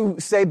have to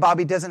say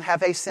Bobby doesn't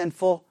have a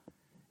sinful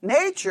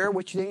nature,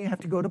 which then you have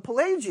to go to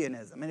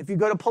Pelagianism. And if you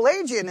go to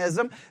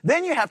Pelagianism,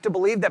 then you have to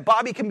believe that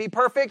Bobby can be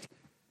perfect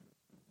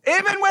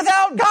even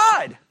without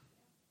God.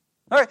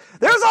 All right?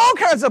 There's all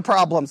kinds of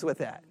problems with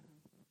that.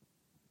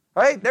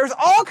 Right? There's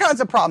all kinds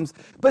of problems.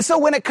 But so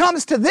when it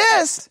comes to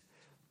this,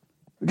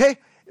 okay,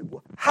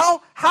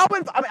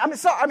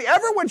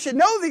 everyone should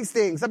know these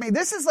things. I mean,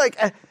 this is like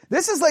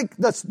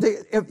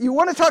if you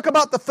want to talk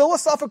about the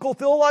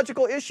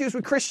theological issues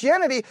with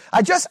Christianity,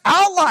 I just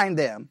outlined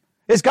them.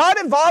 Is God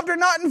involved or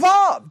not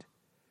involved?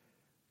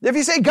 If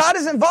you say God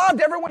is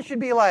involved, everyone should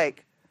be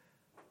like,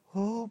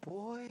 oh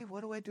boy,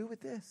 what do I do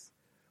with this?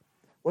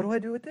 What do I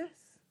do with this?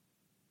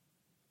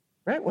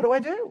 Right? What do I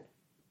do?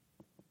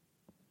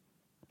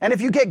 And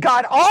if you get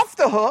God off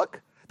the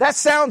hook, that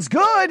sounds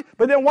good,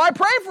 but then why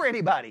pray for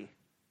anybody?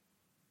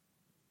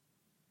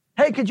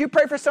 Hey, could you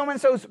pray for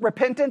so-and-so's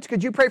repentance?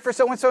 Could you pray for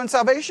so-and-so in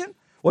salvation?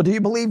 Well, do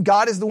you believe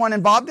God is the one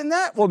involved in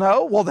that? Well,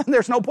 no. Well, then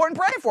there's no point in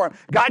praying for him.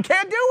 God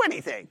can't do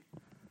anything.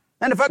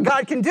 And if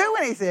God can do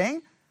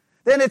anything,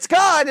 then it's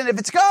God. And if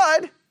it's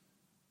God,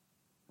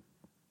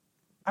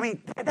 I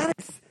mean, that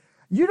is,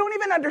 you don't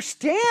even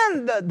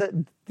understand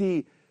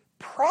the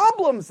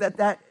problems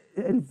that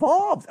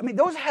involves. I mean,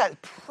 those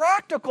have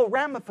practical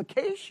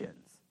ramifications.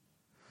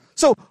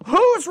 So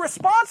who's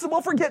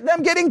responsible for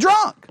them getting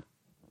drunk?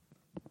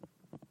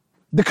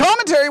 The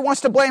commentary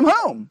wants to blame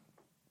whom?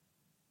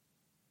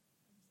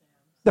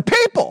 The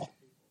people.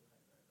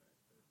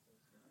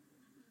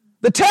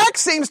 The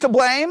text seems to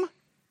blame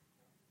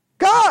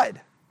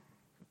God.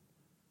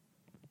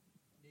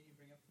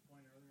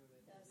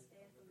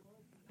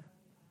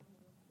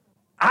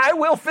 I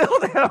will fill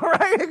them,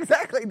 right?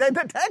 Exactly. The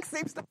text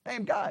seems to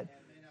blame God.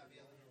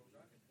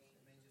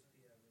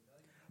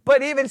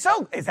 But even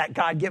so, is that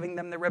God giving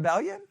them the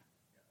rebellion?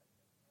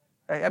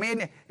 I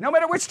mean, no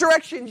matter which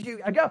direction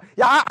you go.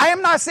 Yeah, I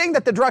am not saying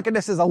that the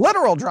drunkenness is a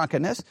literal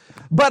drunkenness,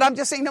 but I'm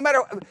just saying no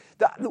matter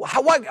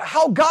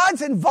how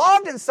God's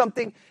involved in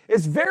something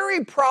is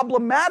very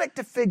problematic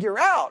to figure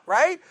out,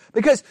 right?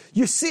 Because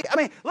you see, I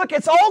mean, look,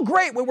 it's all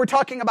great when we're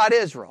talking about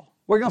Israel.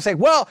 We're going to say,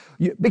 well,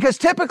 because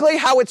typically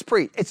how it's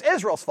preached, it's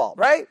Israel's fault,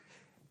 right?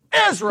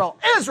 Israel,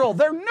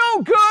 they're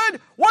no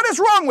good. What is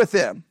wrong with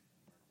them?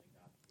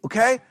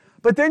 Okay?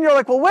 But then you're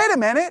like, well, wait a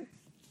minute.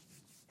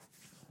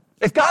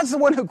 If God's the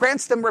one who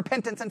grants them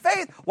repentance and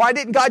faith, why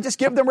didn't God just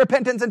give them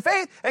repentance and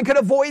faith and could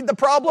avoid the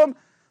problem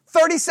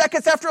 30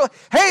 seconds after?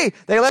 Hey,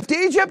 they left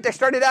Egypt, they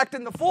started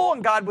acting the fool,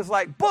 and God was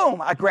like,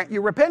 boom, I grant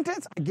you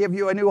repentance, I give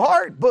you a new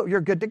heart, boom,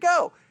 you're good to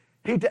go.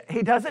 He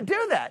doesn't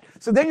do that.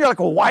 So then you're like,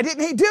 well, why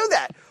didn't he do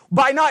that?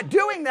 By not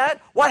doing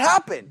that, what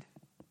happened?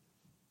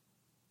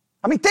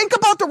 I mean, think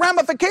about the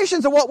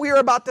ramifications of what we are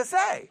about to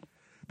say.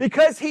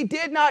 Because he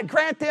did not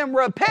grant them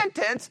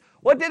repentance,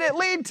 what did it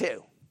lead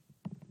to?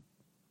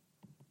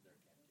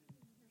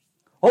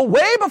 Oh,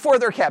 way before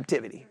their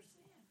captivity.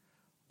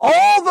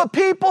 All the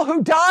people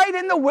who died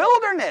in the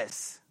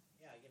wilderness.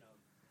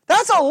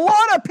 That's a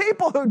lot of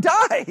people who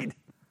died.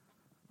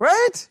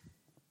 Right?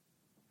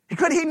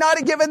 Could he not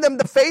have given them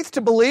the faith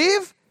to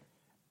believe?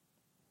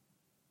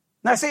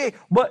 Now see,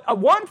 but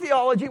one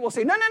theology will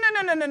say, no.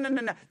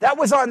 That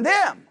was on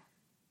them.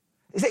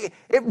 You see,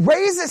 it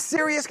raises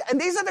serious, and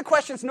these are the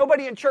questions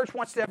nobody in church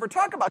wants to ever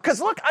talk about.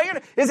 Because look,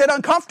 is it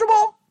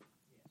uncomfortable?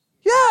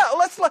 Yeah,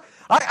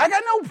 I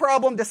got no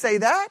problem to say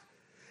that.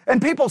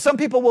 And some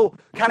people will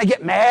kind of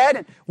get mad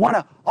and want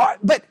to,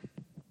 but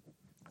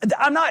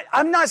I'm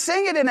not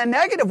saying it in a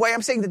negative way.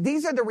 I'm saying that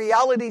these are the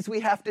realities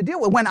we have to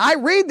deal with. When I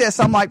read this,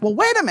 I'm like, well,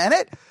 wait a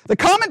minute. The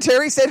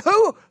commentary said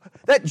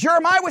that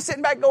Jeremiah was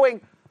sitting back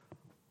going,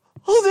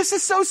 oh, this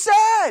is so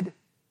sad.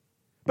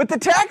 But the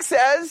text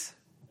says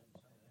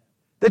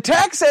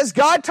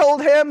God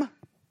told him,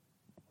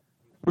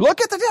 look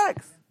at the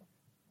text.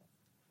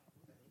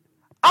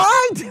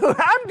 I'm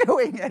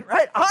doing it,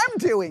 right? I'm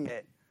doing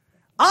it.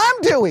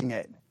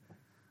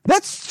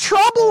 That's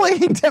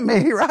troubling to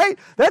me, right?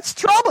 That's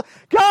trouble.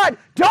 God,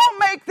 don't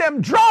make them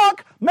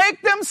drunk,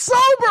 make them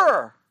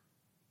sober.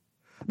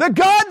 The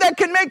God that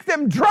can make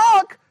them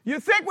drunk, you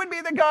think would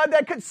be the God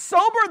that could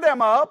sober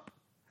them up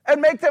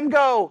and make them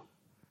go,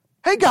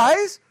 hey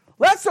guys,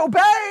 let's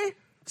obey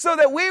so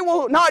that we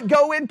will not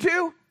go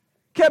into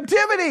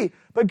captivity.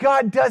 But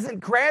God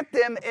doesn't grant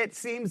them, it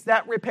seems,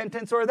 that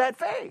repentance or that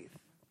faith.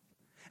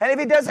 And if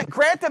he doesn't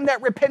grant them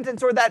that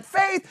repentance or that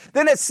faith,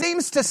 then it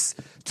seems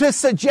to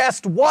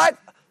suggest what?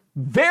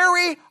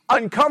 Very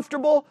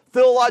uncomfortable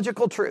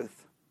theological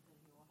truth.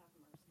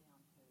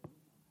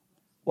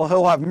 Well,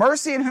 he'll have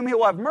mercy in whom he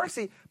will have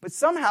mercy, but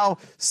somehow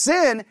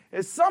sin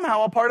is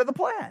somehow a part of the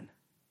plan.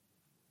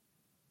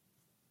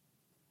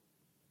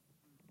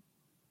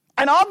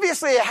 And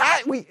obviously,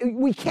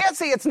 we can't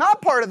say it's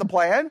not part of the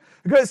plan,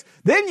 because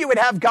then you would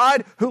have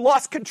God who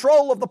lost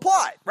control of the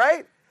plot,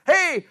 right?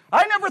 Hey,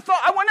 I never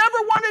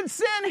wanted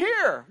sin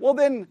here. Well,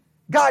 then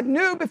God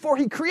knew before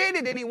he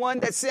created anyone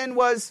that sin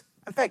was,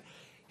 in fact,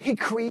 he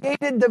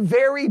created the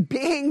very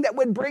being that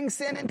would bring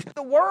sin into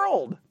the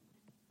world.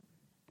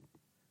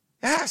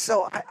 Yeah,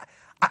 so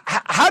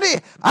I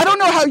don't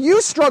know how you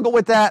struggle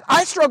with that.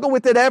 I struggle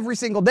with it every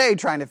single day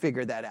trying to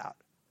figure that out.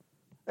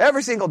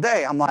 Every single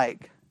day, I'm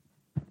like,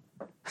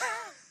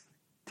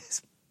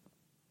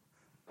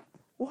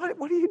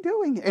 What are you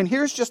doing? And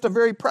here's just a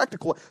very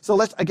practical. So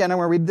I'm going to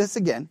read this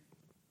again.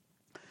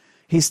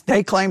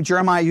 They claim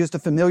Jeremiah used a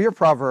familiar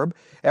proverb.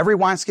 Every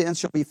wineskin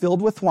shall be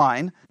filled with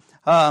wine.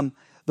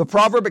 The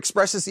proverb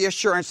expresses the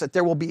assurance that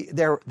there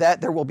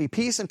will be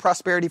peace and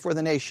prosperity for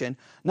the nation,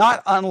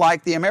 not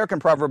unlike the American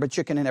proverb, a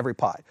chicken in every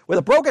pot. With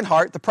a broken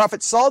heart, the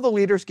prophet saw the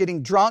leaders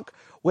getting drunk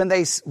when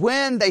they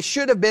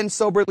should have been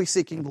soberly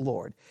seeking the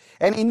Lord.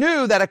 And he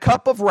knew that a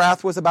cup of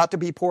wrath was about to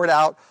be poured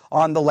out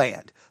on the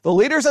land. The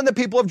leaders and the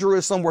people of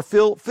Jerusalem were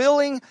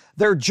filling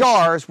their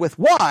jars with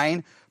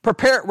wine,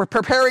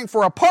 preparing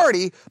for a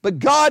party, but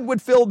God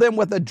would fill them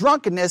with a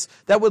drunkenness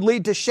that would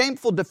lead to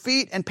shameful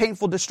defeat and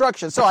painful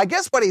destruction. So I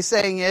guess what he's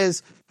saying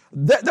is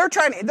they're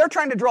trying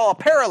to draw a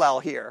parallel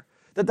here,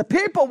 that the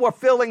people were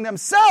filling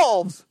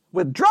themselves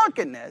with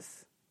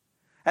drunkenness,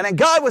 and then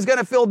God was going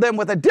to fill them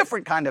with a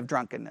different kind of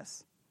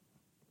drunkenness.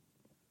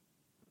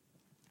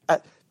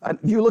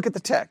 You look at the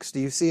text. Do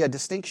you see a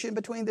distinction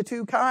between the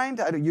two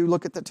kind? You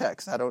look at the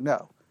text. I don't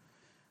know.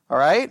 All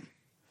right?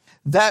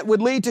 That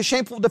would lead to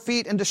shameful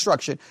defeat and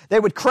destruction. They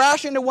would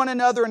crash into one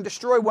another and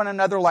destroy one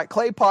another like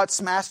clay pots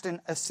smashed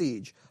in a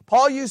siege.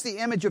 Paul used the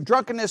image of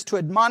drunkenness to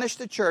admonish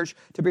the church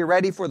to be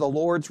ready for the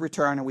Lord's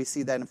return, and we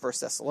see that in 1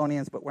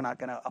 Thessalonians, but we're not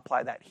going to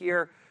apply that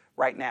here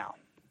right now.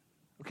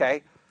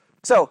 Okay?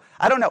 So,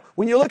 I don't know.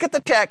 When you look at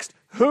the text,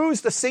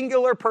 who's the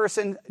singular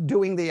person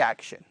doing the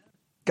action?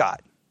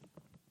 God.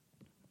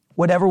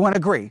 Would everyone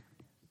agree?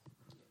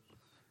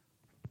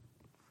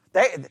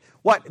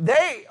 What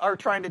they are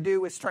trying to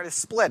do is try to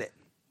split it.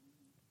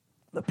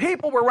 The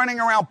people were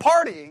running around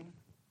partying,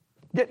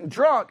 getting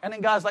drunk, and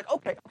then God's like,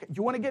 okay,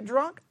 you want to get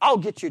drunk? I'll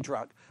get you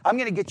drunk. I'm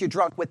going to get you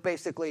drunk with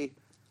basically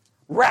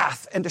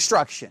wrath and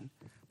destruction.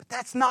 But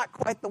that's not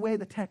quite the way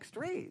the text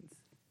reads.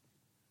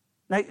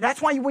 Now,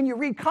 that's why when you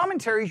read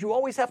commentaries, you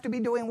always have to be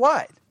doing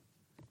what?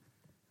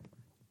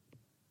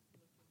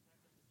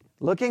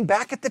 Looking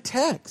back at the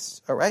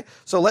text, all right?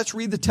 So let's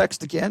read the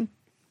text again.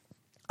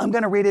 I'm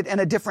going to read it in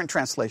a different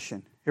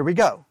translation. Here we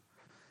go.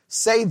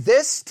 Say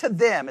this to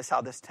them is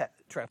how this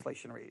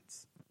translation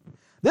reads.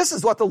 This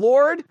is what the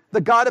Lord, the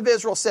God of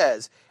Israel,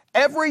 says.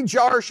 Every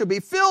jar shall be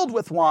filled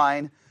with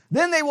wine.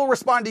 Then they will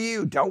respond to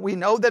you, don't we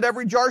know that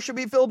every jar should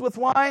be filled with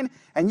wine?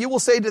 And you will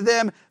say to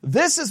them,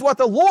 this is what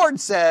the Lord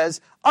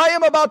says. I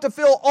am about to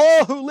fill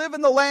all who live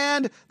in the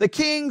land, the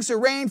kings who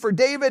reign for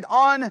David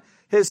on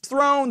his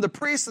throne, the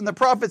priests and the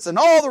prophets, and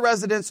all the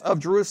residents of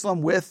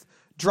Jerusalem with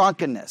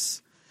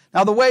drunkenness.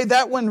 Now, the way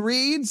that one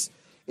reads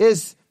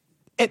is,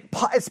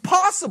 it's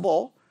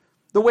possible,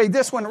 the way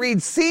this one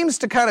reads seems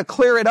to kind of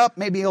clear it up,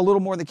 maybe a little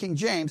more than King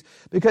James,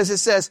 because it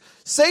says,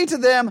 say to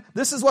them,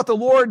 this is what the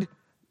Lord,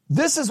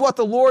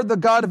 the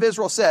God of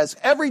Israel says.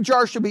 Every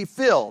jar should be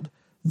filled.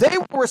 They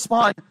will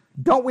respond,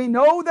 don't we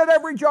know that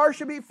every jar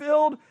should be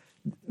filled?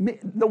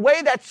 The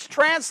way that's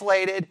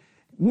translated,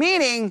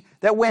 meaning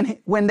that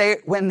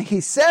when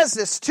he says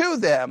this to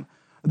them,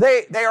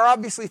 they are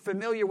obviously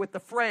familiar with the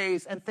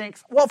phrase and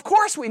thinks, well, of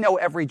course we know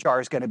every jar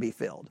is going to be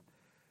filled.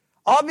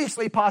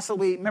 Obviously,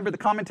 possibly, remember the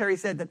commentary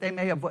said that they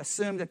may have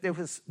assumed that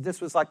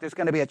this was like there's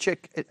going to be a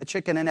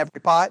chicken in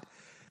every pot,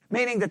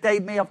 meaning that they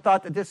may have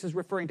thought that this is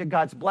referring to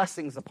God's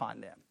blessings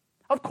upon them.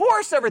 Of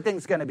course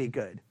everything's going to be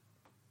good.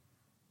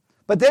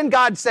 But then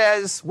God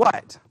says,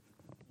 what?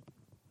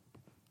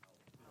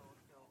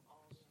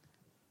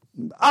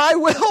 I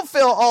will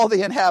fill all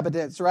the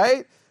inhabitants,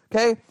 right?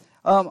 Okay?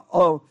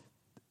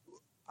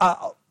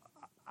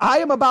 I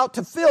am about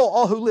to fill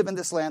all who live in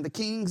this land, the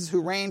kings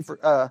who reign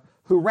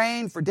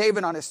for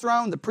David on his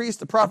throne, the priests,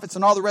 the prophets,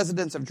 and all the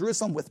residents of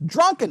Jerusalem with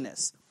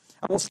drunkenness.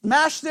 I will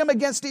smash them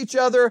against each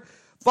other,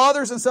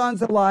 fathers and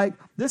sons alike.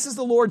 This is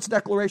the Lord's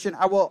declaration.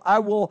 I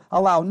will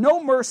allow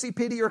no mercy,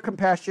 pity, or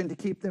compassion to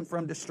keep them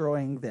from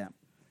destroying them.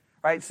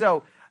 Right?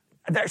 So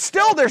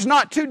there's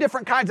not two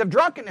different kinds of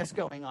drunkenness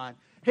going on.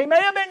 He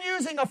may have been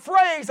using a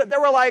phrase that they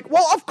were like,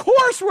 well, of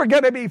course we're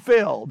going to be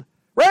filled.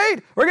 Right?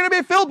 We're going to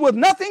be filled with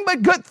nothing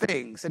but good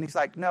things. And he's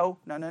like, no.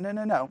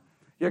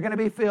 You're going to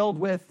be filled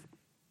with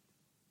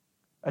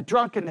a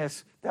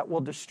drunkenness that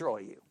will destroy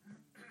you.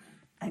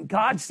 And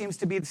God seems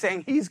to be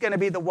saying he's going to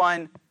be the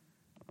one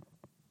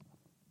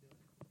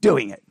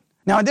doing it.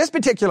 Now, in this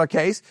particular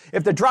case,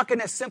 if the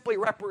drunkenness simply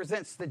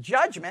represents the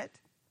judgment,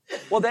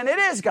 well, then it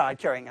is God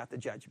carrying out the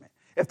judgment.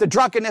 If the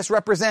drunkenness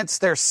represents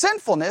their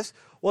sinfulness,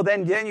 well,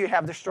 then you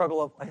have the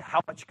struggle of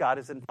how much God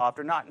is involved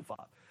or not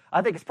involved.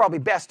 I think it's probably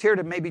best here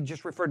to maybe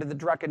just refer to the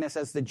drunkenness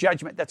as the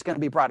judgment that's going to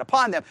be brought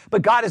upon them.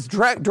 But God is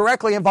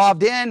directly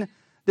involved in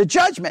the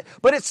judgment.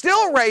 But it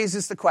still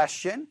raises the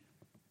question,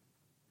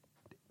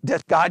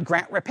 does God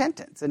grant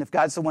repentance? And if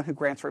God's the one who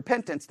grants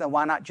repentance, then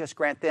why not just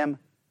grant them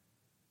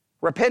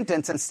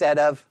repentance instead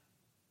of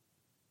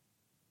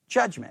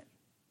judgment?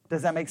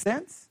 Does that make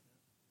sense?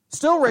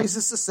 Still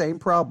raises the same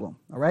problem,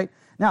 all right?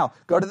 Now,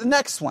 go to the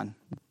next one.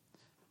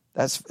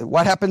 That's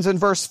what happens in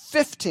verse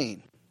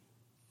 15.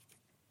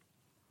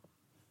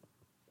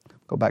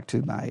 Go back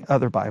to my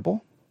other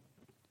Bible.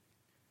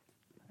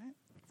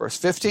 Verse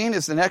 15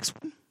 is the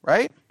next one,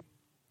 right?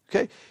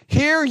 Okay.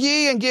 Hear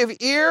ye and give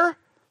ear.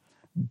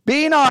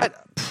 Be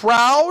not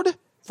proud,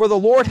 for the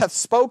Lord hath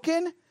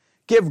spoken.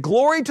 Give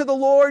glory to the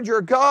Lord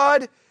your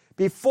God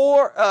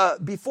before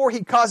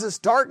he causes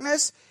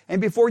darkness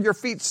and before your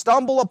feet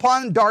stumble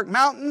upon dark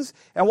mountains.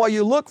 And while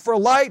you look for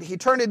light, he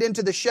turn it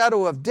into the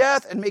shadow of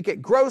death and make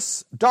it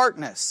gross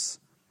darkness.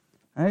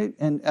 Right?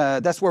 And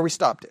that's where we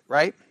stopped it,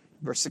 right?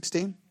 Verse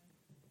 16.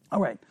 All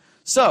right.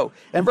 So,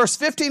 in verse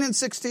 15 and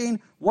 16,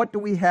 what do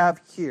we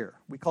have here?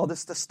 We call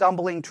this the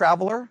stumbling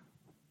traveler,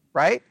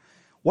 right?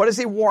 What does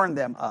he warn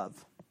them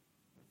of?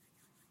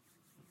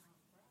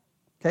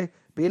 Okay.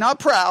 Be not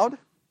proud.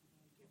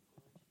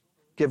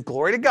 Give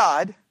glory to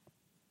God.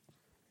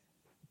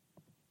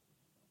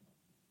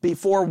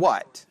 Before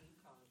what?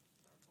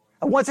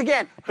 And once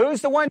again,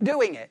 who's the one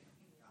doing it?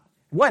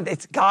 One,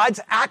 it's God's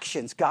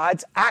actions,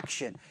 God's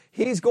action.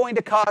 He's going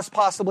to cause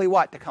possibly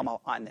what to come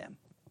on them?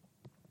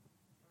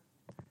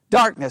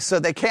 darkness, so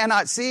they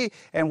cannot see.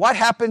 And what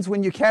happens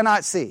when you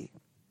cannot see?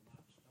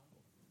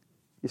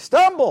 You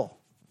stumble.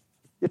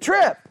 You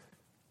trip.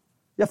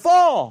 You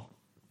fall.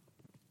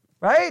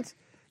 Right?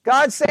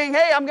 God's saying,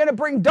 hey, I'm going to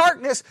bring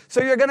darkness,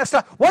 so you're going to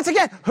stop. Once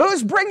again,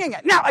 who's bringing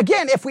it? Now,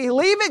 again, if we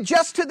leave it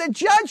just to the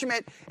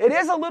judgment, it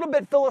is a little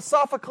bit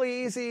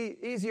philosophically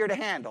easier to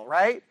handle,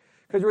 right?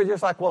 Because we're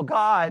just like, well,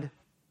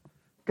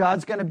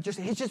 God's going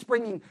to he's just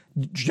bringing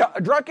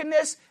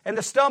drunkenness, and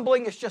the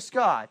stumbling is just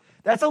God.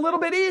 That's a little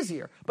bit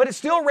easier. But it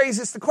still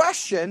raises the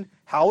question,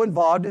 how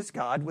involved is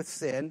God with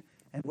sin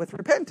and with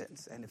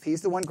repentance? And if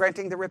he's the one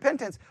granting the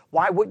repentance,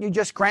 why wouldn't you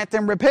just grant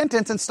them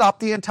repentance and stop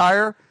the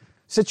entire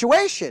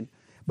situation?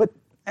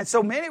 And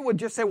so many would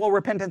just say, well,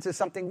 repentance is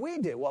something we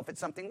do. Well, if it's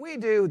something we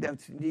do, then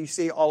you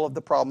see all of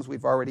the problems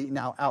we've already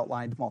now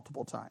outlined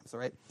multiple times, all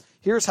right?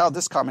 Here's how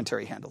this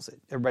commentary handles it.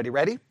 Everybody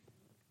ready?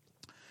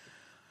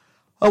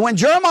 When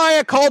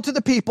Jeremiah called to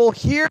the people,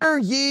 hear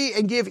ye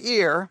and give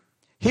ear,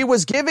 he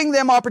was giving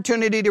them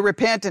opportunity to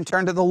repent and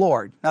turn to the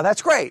Lord. Now,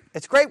 that's great.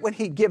 It's great when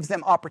he gives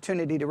them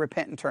opportunity to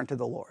repent and turn to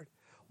the Lord.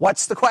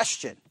 What's the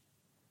question?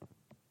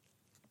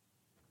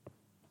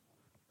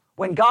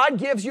 When God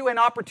gives you an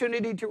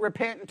opportunity to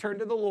repent and turn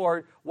to the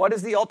Lord, what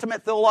is the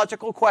ultimate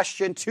theological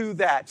question to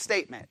that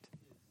statement?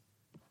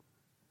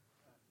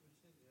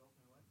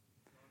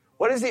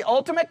 What is the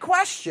ultimate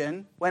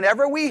question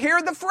whenever we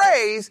hear the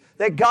phrase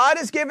that God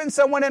has given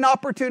someone an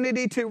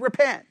opportunity to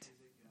repent?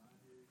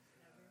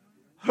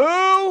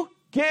 Who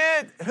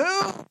grants,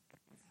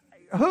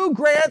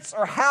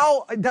 or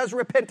how does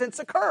repentance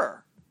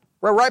occur?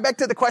 We're right back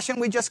to the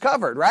question we just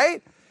covered,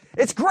 right?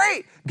 It's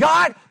great.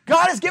 God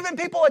has given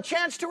people a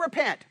chance to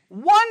repent.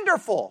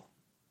 Wonderful.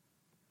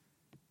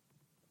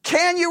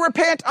 Can you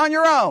repent on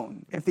your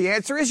own? If the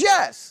answer is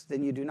yes,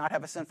 then you do not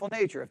have a sinful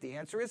nature. If the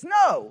answer is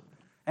no,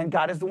 and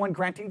God is the one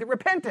granting the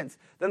repentance,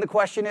 then the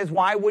question is,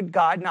 why would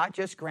God not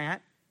just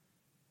grant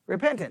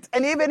repentance?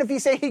 And even if you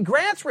say he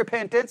grants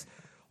repentance,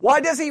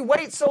 why does he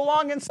wait so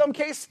long in some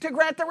case to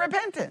grant the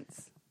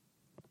repentance?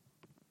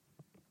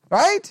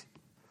 Right?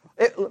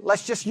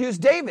 Let's just use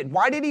David.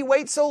 Why did he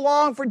wait so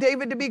long for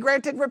David to be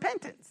granted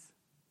repentance?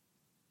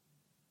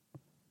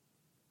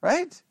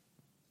 Right?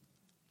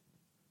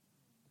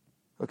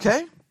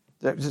 Okay?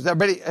 Does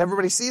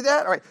everybody see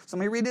that? All right, so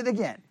let me read it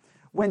again.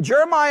 When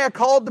Jeremiah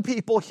called the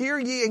people, hear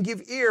ye and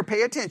give ear,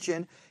 pay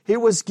attention, he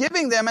was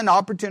giving them an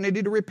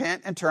opportunity to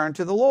repent and turn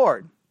to the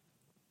Lord.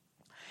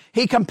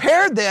 He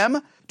compared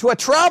them to a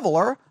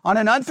traveler on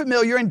an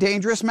unfamiliar and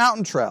dangerous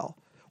mountain trail,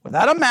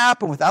 without a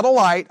map and without a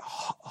light,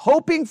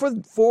 hoping for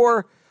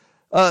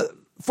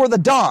the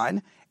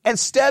dawn.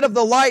 Instead of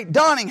the light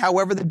dawning,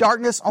 however, the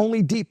darkness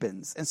only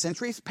deepens. In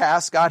centuries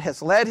past, God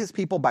has led his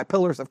people by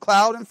pillars of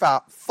cloud and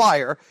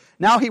fire.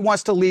 Now he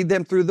wants to lead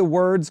them through the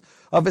words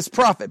of his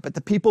prophet, but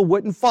the people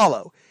wouldn't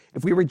follow.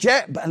 If we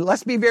reject, but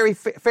let's be very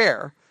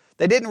fair,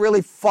 they didn't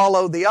really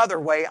follow the other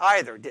way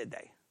either, did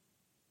they?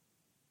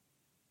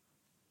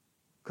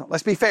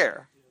 Let's be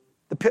fair.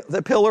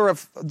 The pillar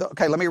of,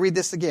 okay, let me read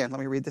this again,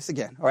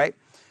 all right?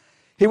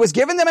 He was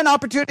giving them an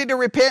opportunity to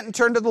repent and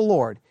turn to the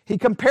Lord. He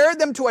compared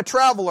them to a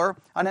traveler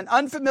on an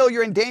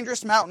unfamiliar and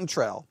dangerous mountain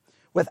trail,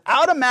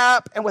 without a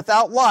map and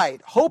without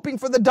light, hoping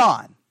for the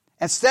dawn.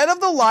 Instead of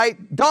the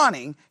light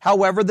dawning,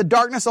 however, the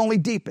darkness only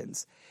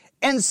deepens.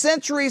 In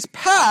centuries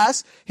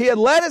past, he had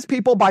led his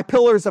people by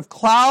pillars of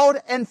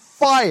cloud and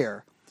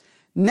fire.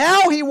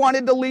 Now he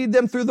wanted to lead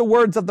them through the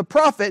words of the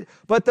prophet,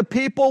 but the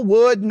people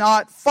would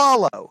not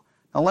follow.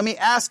 Now let me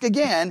ask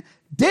again,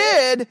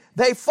 did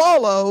they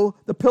follow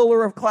the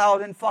pillar of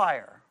cloud and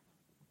fire?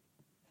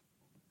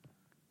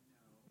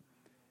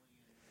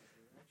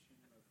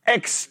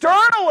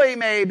 Externally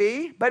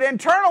maybe, but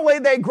internally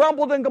they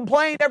grumbled and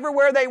complained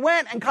everywhere they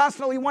went and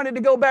constantly wanted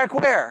to go back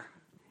where?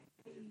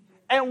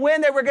 And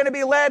when they were going to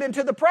be led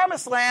into the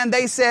promised land,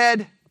 they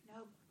said,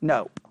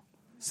 nope.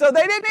 So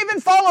they didn't even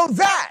follow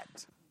that.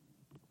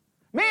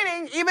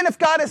 Meaning, even if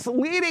God is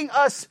leading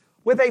us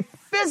with a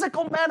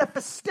physical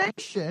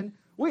manifestation,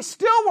 we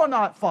still will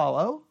not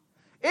follow.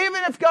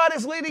 Even if God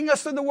is leading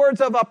us through the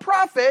words of a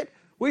prophet,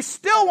 we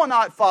still will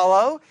not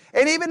follow.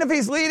 And even if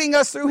he's leading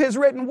us through his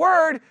written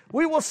word,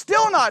 we will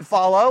still not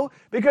follow,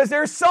 because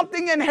there's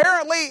something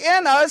inherently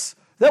in us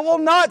that will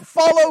not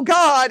follow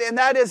God, and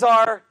that is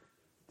our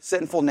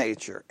sinful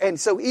nature. And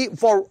so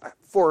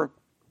for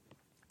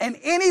in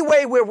any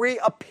way where we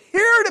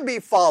appear to be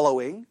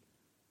following,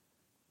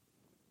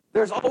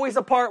 there's always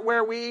a part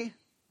where we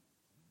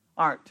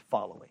aren't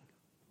following.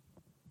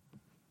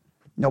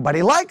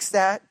 Nobody likes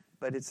that,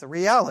 but it's a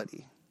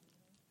reality.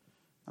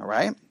 All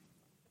right?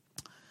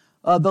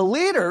 The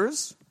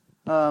leaders,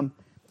 you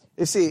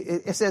see,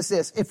 it says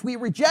this, if we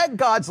reject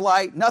God's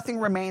light, nothing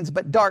remains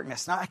but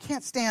darkness. Now, I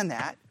can't stand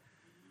that,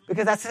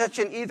 because that's such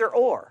an either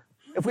or.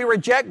 If we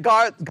reject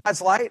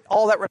God's light,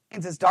 all that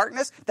remains is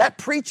darkness. That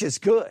preaches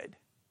good.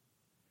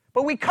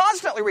 But we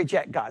constantly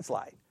reject God's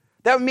light.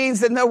 That means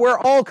that we're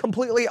all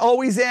completely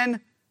always in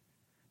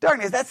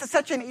darkness. That's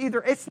such an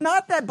either. It's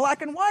not that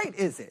black and white,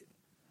 is it?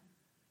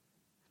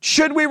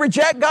 Should we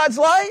reject God's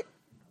light?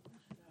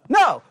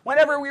 No.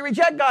 Whenever we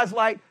reject God's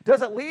light,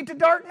 does it lead to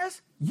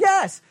darkness?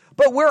 Yes.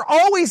 But we're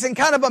always in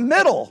kind of a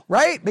middle,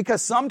 right?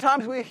 Because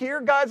sometimes we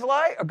hear God's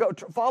light or go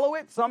follow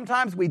it.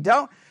 Sometimes we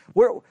don't.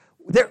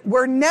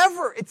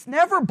 It's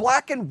never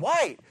black and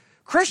white.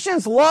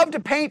 Christians love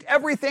to paint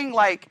everything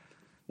like,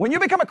 when you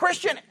become a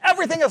Christian,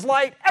 everything is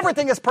light,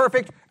 everything is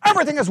perfect,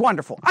 everything is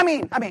wonderful. I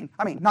mean,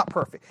 not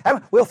perfect.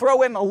 We'll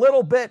throw in a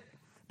little bit,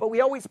 but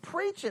we always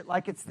preach it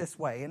like it's this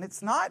way, and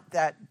it's not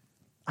that.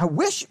 I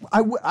wish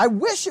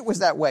it was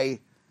that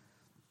way.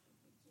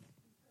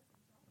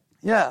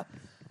 Yeah.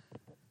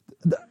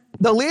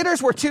 The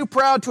leaders were too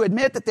proud to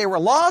admit that they were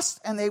lost,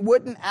 and they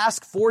wouldn't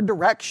ask for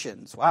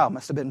directions. Wow,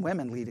 must have been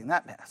women leading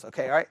that mess.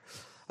 Okay, all right.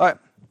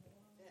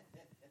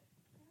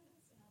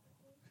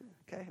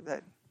 Okay,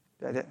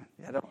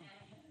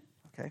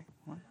 okay,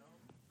 well,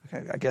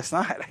 okay, I guess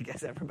not. I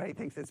guess everybody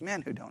thinks it's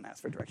men who don't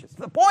ask for directions.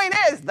 The point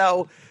is,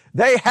 though,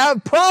 they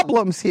have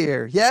problems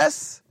here,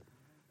 yes?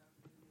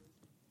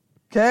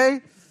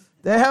 Okay?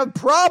 They have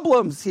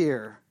problems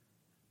here.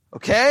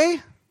 Okay?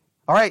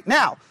 All right,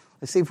 now,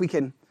 let's see if we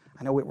can,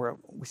 I know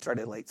we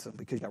started late so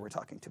because y'all were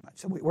talking too much.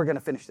 So we're going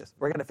to finish this.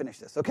 We're going to finish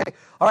this, okay?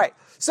 All right,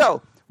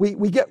 so we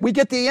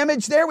get the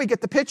image there. We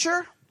get the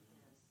picture.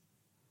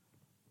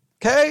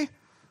 Okay?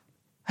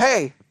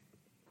 Hey,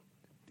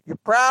 you're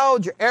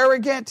proud, you're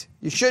arrogant,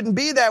 you shouldn't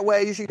be that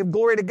way, you should give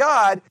glory to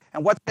God,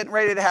 and what's getting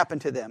ready to happen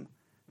to them?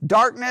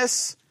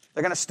 Darkness,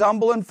 they're going to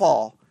stumble and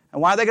fall.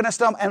 And why are they going to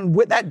stumble? And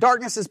that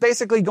darkness is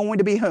basically going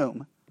to be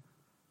whom?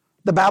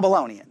 The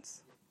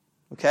Babylonians.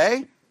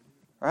 Okay?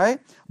 Right?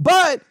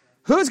 But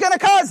who's going to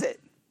cause it?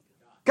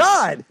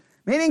 God.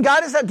 Meaning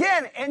God is,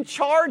 again, in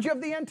charge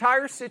of the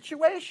entire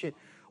situation.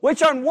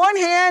 Which on one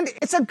hand,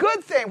 it's a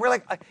good thing. We're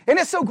like, isn't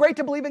it so great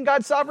to believe in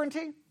God's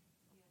sovereignty?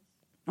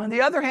 On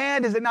the other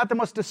hand, is it not the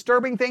most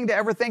disturbing thing to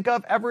ever think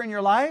of ever in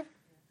your life?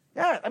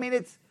 Yeah,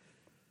 it's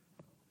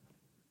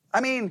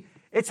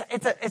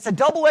a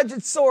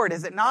double-edged sword,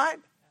 is it not?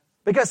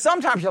 Because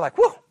sometimes you're like,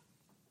 whew,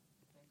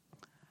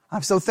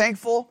 I'm so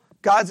thankful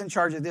God's in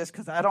charge of this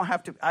because I don't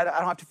have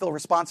to feel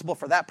responsible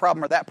for that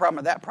problem or that problem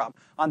or that problem.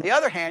 On the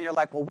other hand, you're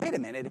like, well, wait a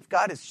minute, if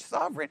God is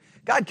sovereign,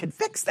 God can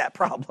fix that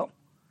problem.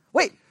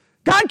 Wait,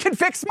 God can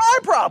fix my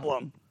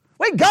problem.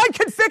 Wait, God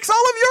can fix all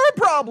of your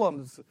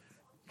problems.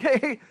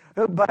 Okay,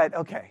 but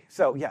okay,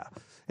 so yeah,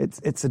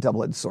 it's a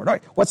double-edged sword. All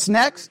right, what's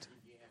next?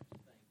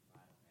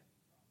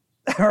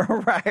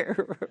 Right.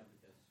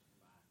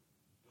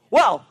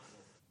 Well,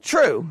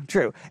 true.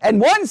 In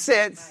one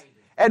sense,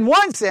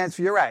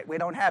 you're right. We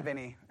don't have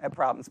any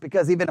problems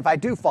because even if I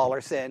do fall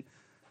or sin,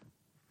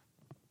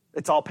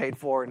 it's all paid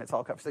for and it's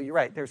all covered. So you're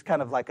right. There's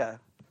kind of like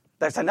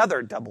there's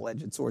another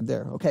double-edged sword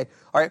there. Okay,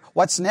 all right.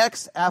 What's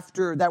next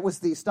after that was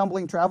the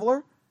stumbling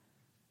traveler?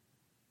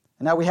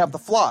 And now we have the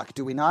flock,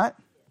 do we not?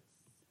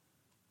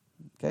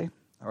 Okay,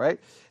 all right.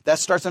 That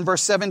starts in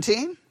verse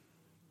 17. All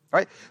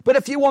right. But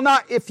if you will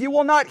not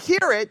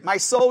hear it, my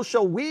soul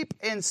shall weep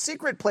in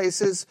secret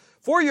places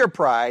for your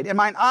pride, and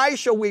mine eyes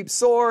shall weep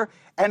sore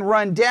and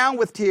run down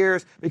with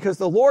tears, because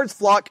the Lord's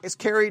flock is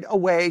carried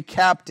away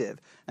captive.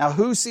 Now,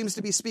 who seems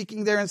to be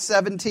speaking there in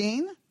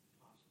 17?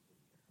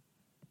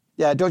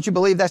 Yeah, don't you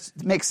believe that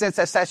makes sense?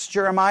 That's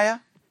Jeremiah?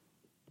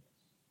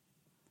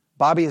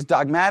 Bobby is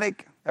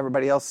dogmatic.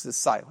 Everybody else is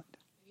silent.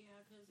 Yeah,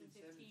 because in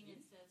 15 it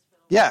says, for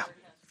the Yeah. Lord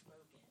has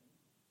spoken.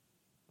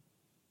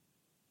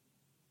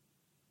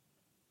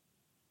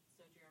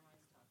 So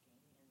Jeremiah's talking.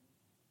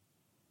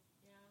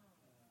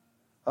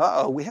 And,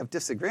 Uh-oh, we have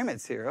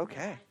disagreements here. Okay.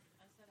 I said I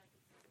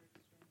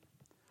could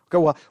disagreement. Okay,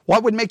 well,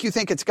 what would make you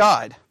think it's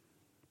God?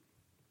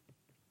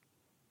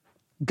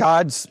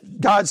 God's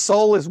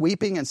soul is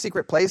weeping in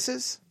secret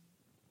places.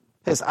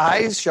 His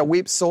eyes shall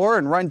weep sore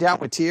and run down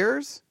with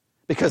tears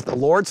because the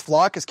Lord's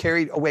flock is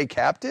carried away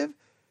captive.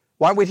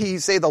 Why would he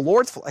say the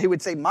Lord's flock? He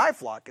would say my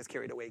flock is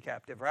carried away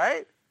captive,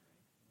 right?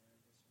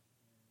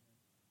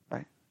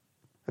 Right.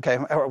 Okay,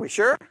 are we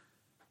sure?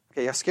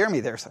 Okay, you scare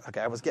me there.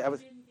 Okay, I was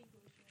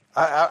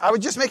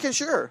just making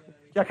sure.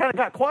 Yeah, I kind of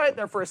got quiet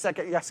there for a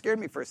second. Yeah, scared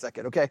me for a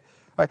second. Okay.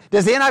 All right.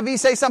 Does the NIV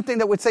say something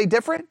that would say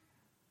different?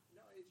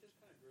 No, it just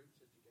kind of groups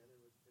it together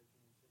with 15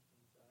 and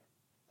 16.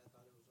 So I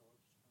thought it was all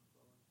just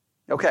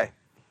kind of flowing. Okay.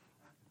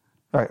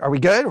 All right. Are we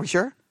good? Are we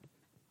sure?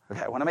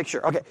 Okay, I want to make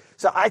sure. Okay,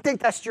 so I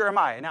think that's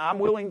Jeremiah. Now, I'm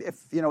willing,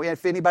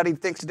 if anybody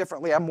thinks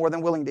differently, I'm more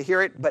than willing to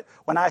hear it. But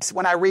when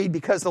I read,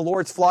 because the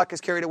Lord's flock is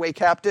carried away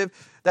captive,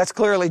 that's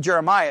clearly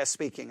Jeremiah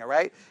speaking, all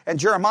right? And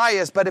Jeremiah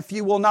is, but if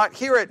you will not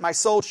hear it, my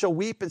soul shall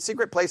weep in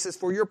secret places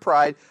for your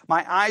pride.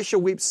 My eyes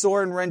shall weep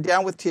sore and run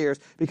down with tears,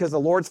 because the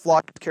Lord's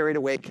flock is carried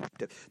away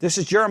captive. This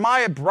is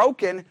Jeremiah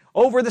broken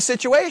over the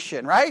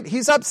situation, right?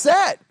 He's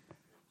upset.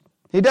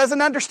 He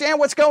doesn't understand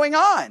what's going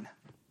on.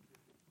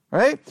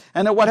 Right?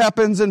 And then what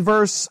happens in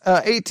verse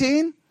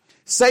 18?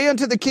 Say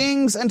unto the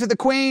kings and to the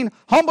queen,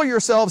 humble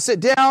yourselves, sit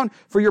down,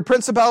 for your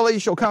principality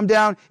shall come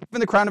down,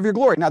 even the crown of your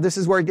glory. Now this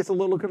is where it gets a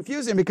little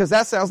confusing, because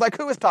that sounds like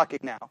who is talking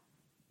now?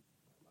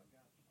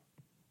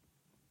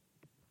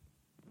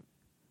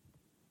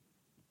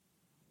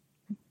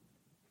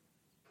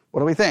 What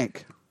do we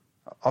think?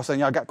 All of a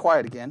sudden y'all got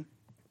quiet again.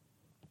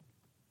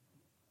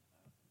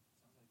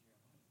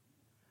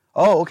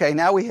 Oh, okay.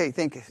 Now we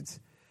think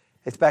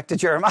it's back to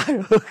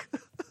Jeremiah.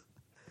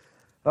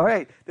 All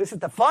right. This is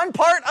the fun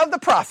part of the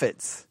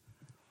prophets.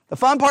 The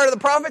fun part of the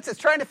prophets is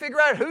trying to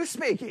figure out who's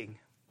speaking.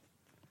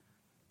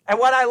 And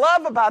what I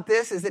love about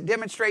this is it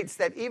demonstrates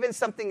that even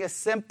something as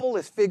simple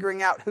as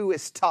figuring out who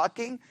is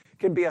talking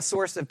can be a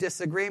source of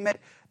disagreement.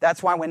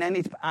 That's why when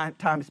any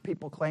times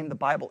people claim the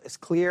Bible is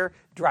clear,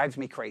 it drives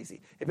me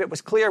crazy. If it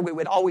was clear, we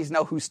would always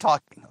know who's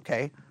talking,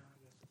 okay?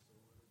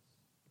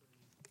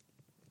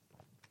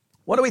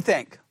 What do we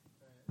think?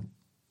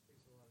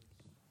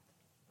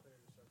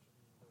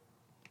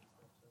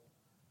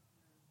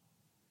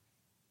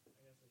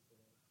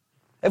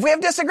 If we have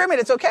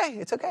disagreement, it's okay.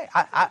 It's okay.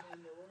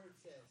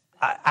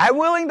 I'm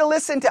willing to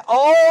listen to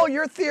all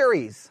your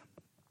theories.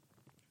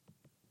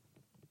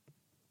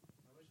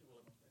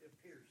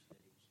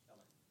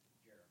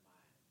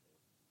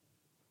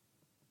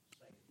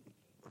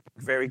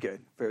 Very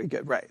good. Very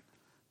good. Right.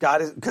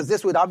 God is, because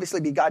this would obviously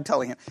be God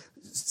telling him.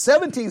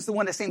 17 is the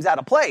one that seems out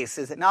of place,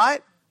 is it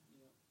not?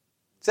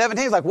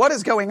 17 is like, what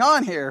is going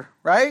on here,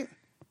 right?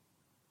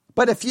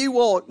 But if you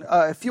will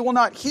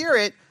not hear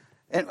it,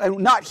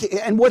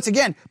 and once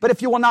again, but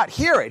if you will not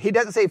hear it, he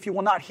doesn't say if you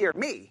will not hear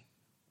me,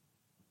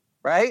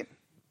 right?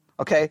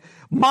 Okay,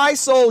 my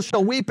soul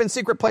shall weep in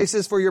secret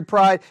places for your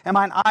pride, and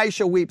mine eyes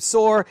shall weep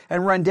sore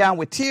and run down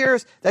with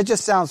tears. That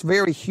just sounds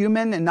very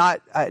human and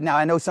not, now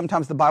I know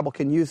sometimes the Bible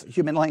can use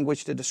human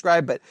language to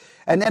describe, but,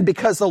 and then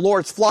because the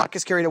Lord's flock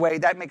is carried away,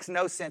 that makes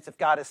no sense if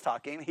God is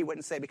talking. He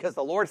wouldn't say because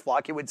the Lord's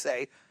flock, he would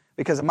say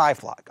because of my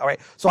flock. All right,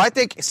 so I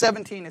think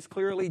 17 is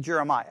clearly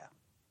Jeremiah.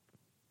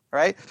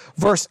 Right?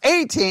 Verse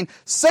 18,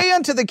 say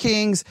unto the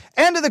kings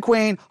and to the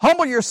queen,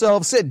 humble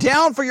yourselves, sit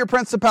down, for your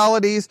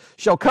principalities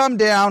shall come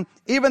down,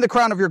 even the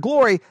crown of your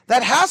glory.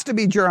 That has to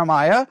be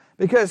Jeremiah,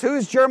 because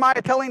who's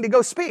Jeremiah telling to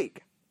go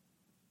speak?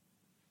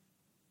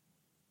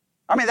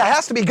 I mean, that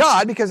has to be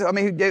God, because, I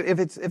mean, if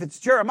it's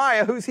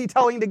Jeremiah, who's he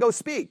telling to go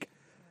speak?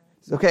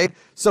 Okay,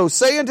 so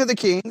say unto the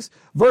kings,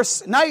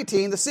 verse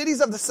 19, the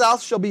cities of the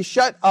south shall be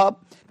shut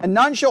up, and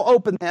none shall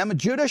open them.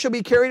 Judah shall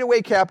be carried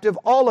away captive,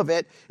 all of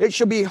it. It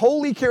shall be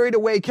wholly carried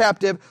away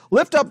captive.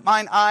 Lift up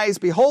mine eyes,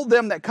 behold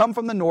them that come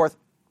from the north.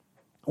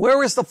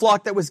 Where is the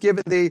flock that was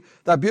given thee,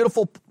 thy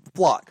beautiful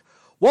flock?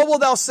 What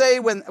wilt thou say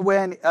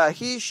when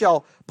he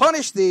shall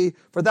punish thee?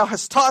 For thou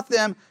hast taught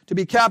them to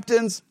be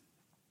captains,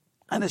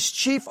 and as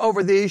chief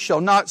over thee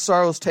shall not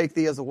sorrows take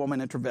thee as a woman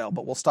in travail.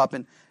 But we'll stop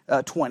in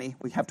 20.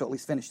 We have to at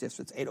least finish this.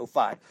 It's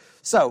 8:05.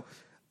 So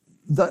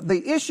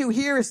the issue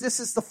here is this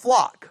is the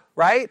flock,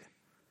 right?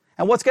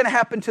 And what's going to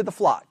happen to the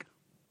flock?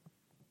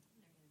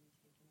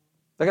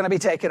 They're going to be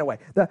taken away.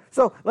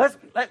 So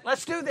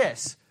let's do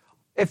this.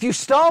 If you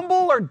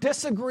stumble or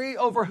disagree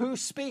over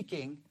who's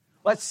speaking,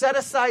 let's set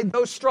aside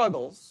those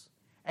struggles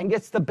and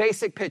get the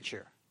basic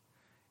picture.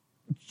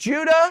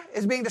 Judah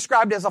is being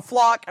described as a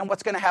flock, and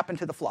what's going to happen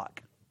to the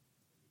flock?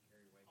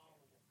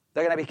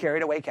 They're going to be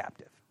carried away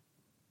captive.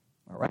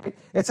 All right?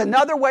 It's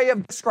another way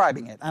of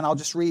describing it, and I'll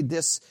just read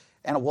this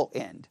and we'll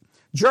end.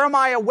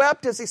 Jeremiah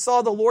wept as he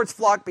saw the Lord's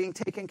flock being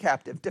taken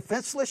captive,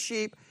 defenseless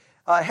sheep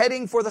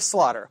heading for the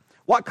slaughter.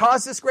 What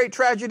caused this great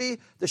tragedy?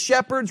 The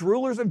shepherds,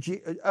 rulers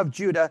of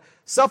Judah,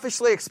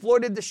 selfishly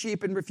exploited the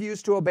sheep and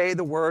refused to obey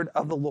the word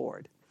of the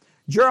Lord.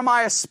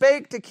 Jeremiah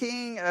spake to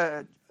King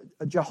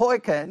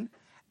Jehoiakim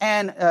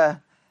and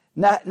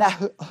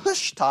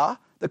Nehushta,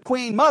 the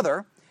queen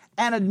mother,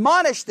 and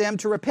admonished them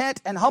to repent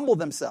and humble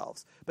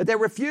themselves. But they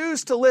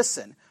refused to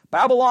listen.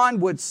 Babylon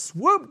would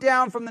swoop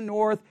down from the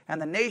north, and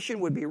the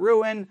nation would be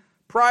ruined.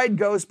 Pride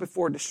goes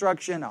before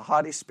destruction, a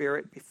haughty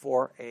spirit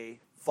before a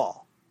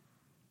fall.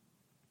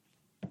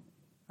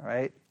 All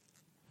right?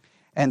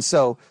 And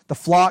so the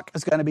flock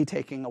is going to be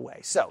taken away.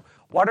 So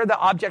what are the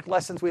object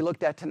lessons we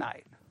looked at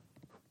tonight?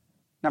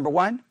 Number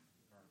one,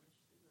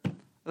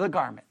 the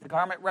garment. The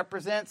garment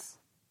represents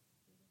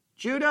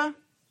Judah.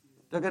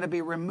 They're going to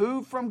be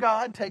removed from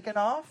God, taken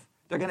off.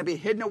 They're going to be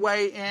hidden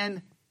away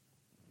in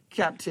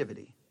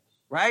captivity,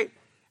 right?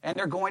 And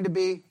they're going to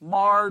be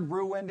marred,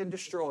 ruined, and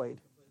destroyed.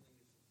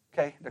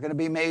 Okay? They're going to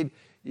be made,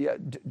 they're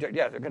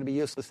going to be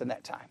useless in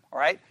that time, all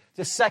right?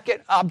 The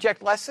second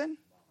object lesson,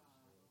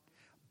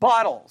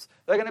 bottles.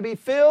 They're going to be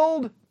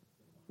filled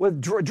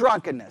with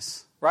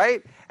drunkenness,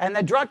 right? And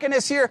the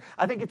drunkenness here,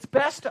 I think it's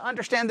best to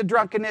understand the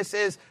drunkenness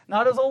is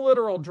not as a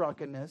literal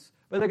drunkenness,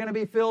 but they're going to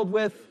be filled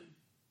with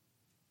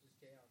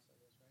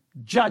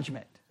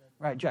judgment,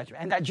 right?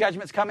 Judgment. And that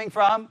judgment's coming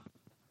from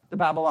the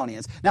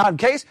Babylonians. Now, in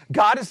case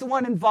God is the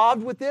one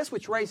involved with this,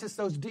 which raises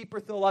those deeper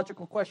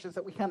theological questions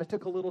that we kind of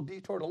took a little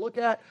detour to look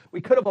at.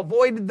 We could have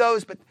avoided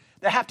those, but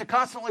they have to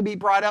constantly be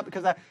brought up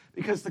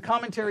because the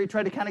commentary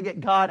tried to kind of get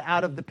God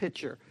out of the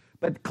picture.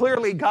 But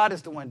clearly, God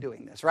is the one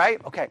doing this,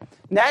 right? Okay.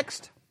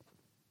 Next.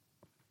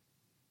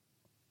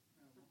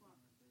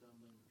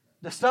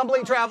 The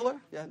stumbling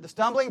traveler. Yeah, the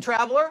stumbling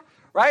traveler,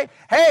 right?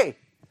 Hey,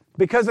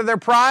 because of their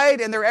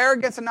pride and their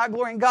arrogance and not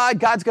glorying God,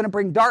 God's going to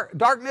bring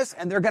darkness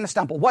and they're going to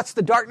stumble. What's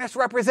the darkness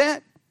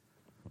represent?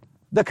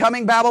 The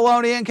coming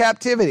Babylonian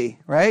captivity,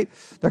 right?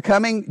 They're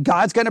coming,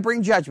 God's going to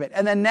bring judgment.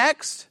 And then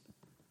next,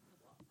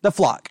 the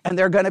flock, and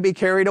they're going to be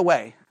carried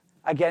away,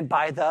 again,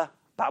 by the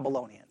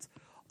Babylonians.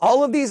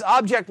 All of these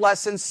object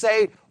lessons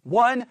say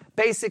one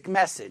basic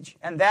message,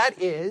 and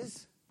that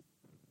is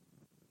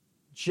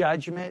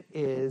judgment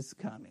is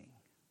coming.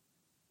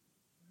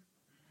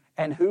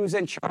 And who's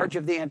in charge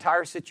of the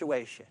entire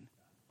situation?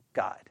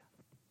 God.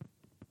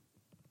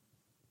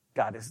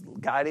 God is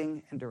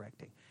guiding and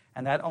directing.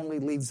 And that only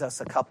leaves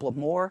us a couple of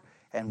more,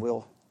 and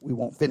we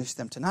won't finish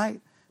them tonight,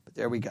 but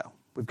there we go.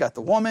 We've got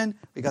the woman,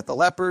 we got the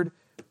leopard,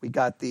 we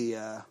got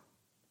the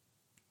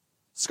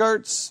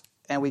skirts,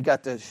 and we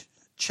got the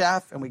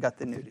chaff, and we got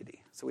the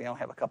nudity. So we only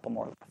have a couple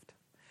more left.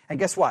 And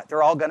guess what?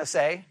 They're all going to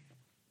say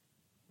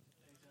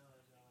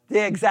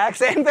the exact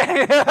same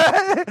thing.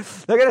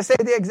 They're going to say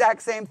the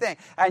exact same thing.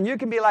 And you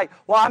can be like,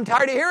 well, I'm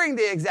tired of hearing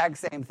the exact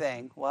same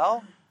thing.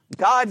 Well,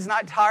 God's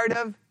not tired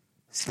of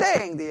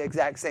saying the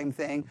exact same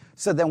thing,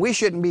 so then we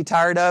shouldn't be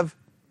tired of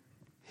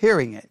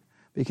hearing it,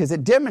 because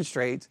it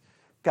demonstrates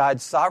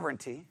God's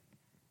sovereignty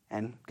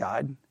and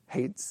God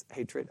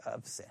hatred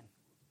of sin.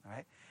 All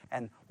right?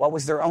 And what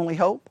was their only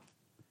hope?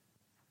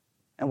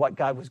 And what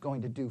God was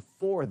going to do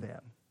for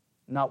them,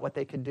 not what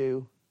they could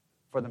do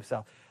for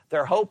themselves.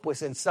 Their hope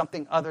was in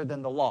something other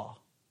than the law.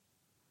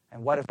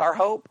 And what is our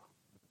hope?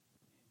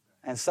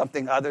 And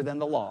something other than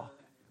the law.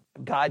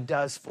 God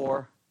does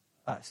for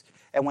us.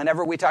 And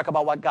whenever we talk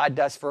about what God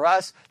does for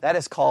us, that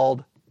is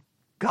called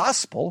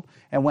gospel.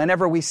 And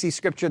whenever we see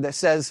scripture that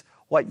says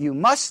what you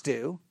must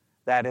do,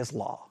 that is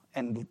law.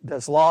 And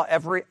does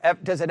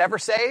it ever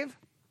save?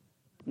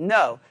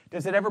 No.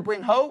 Does it ever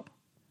bring hope?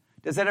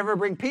 Does it ever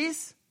bring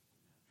peace?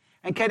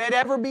 And can it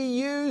ever be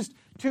used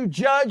to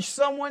judge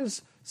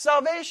someone's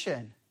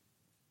salvation?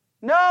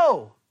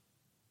 No.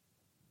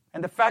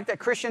 And the fact that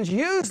Christians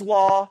use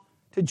law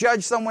to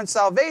judge someone's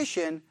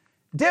salvation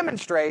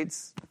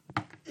demonstrates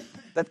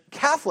that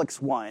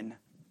Catholics won,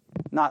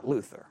 not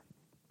Luther.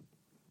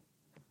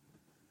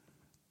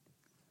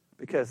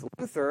 Because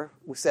Luther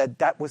said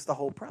that was the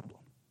whole problem.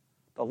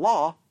 The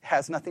law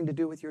has nothing to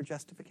do with your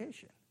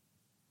justification.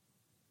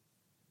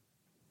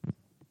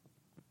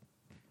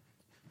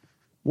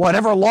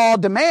 Whatever law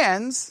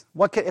demands,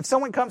 if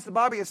someone comes to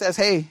Bobby and says,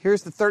 hey,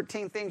 here's the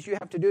 13 things you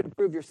have to do to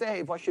prove you're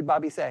saved, what should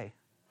Bobby say?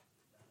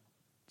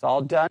 It's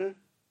all done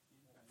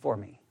for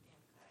me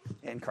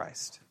in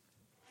Christ.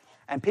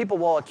 And people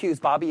will accuse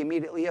Bobby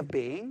immediately of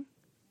being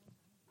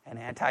an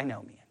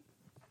antinomian.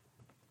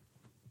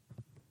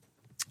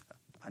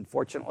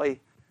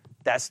 Unfortunately,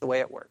 that's the way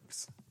it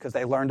works, because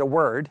they learned a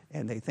word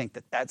and they think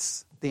that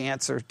that's the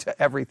answer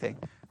to everything,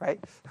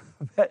 right?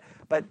 but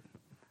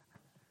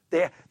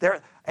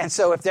and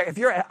so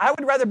I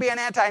would rather be an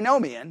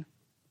antinomian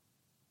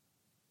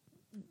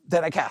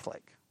than a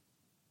Catholic.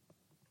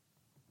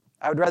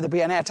 I would rather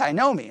be an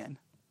antinomian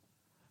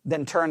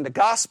than turn the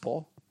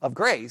gospel of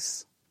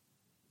grace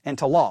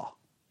into law,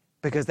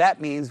 because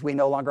that means we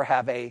no longer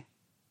have a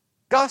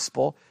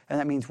gospel, and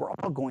that means we're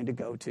all going to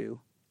go to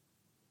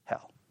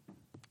hell.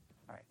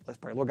 All right, let's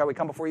pray. Lord God, we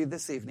come before you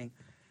this evening.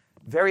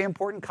 Very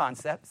important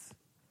concepts.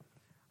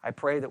 I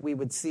pray that we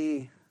would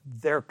see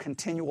their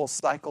continual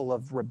cycle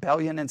of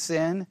rebellion and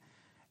sin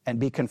and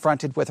be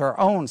confronted with our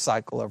own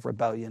cycle of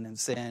rebellion and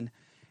sin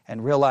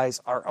and realize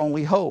our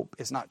only hope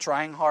is not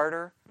trying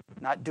harder,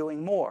 not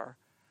doing more,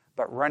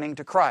 but running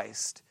to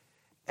Christ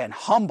and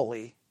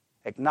humbly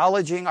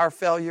acknowledging our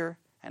failure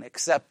and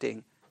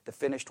accepting the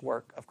finished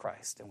work of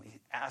Christ. And we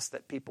ask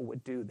that people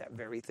would do that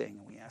very thing.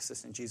 And we ask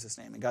this in Jesus'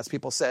 name. And God's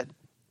people said,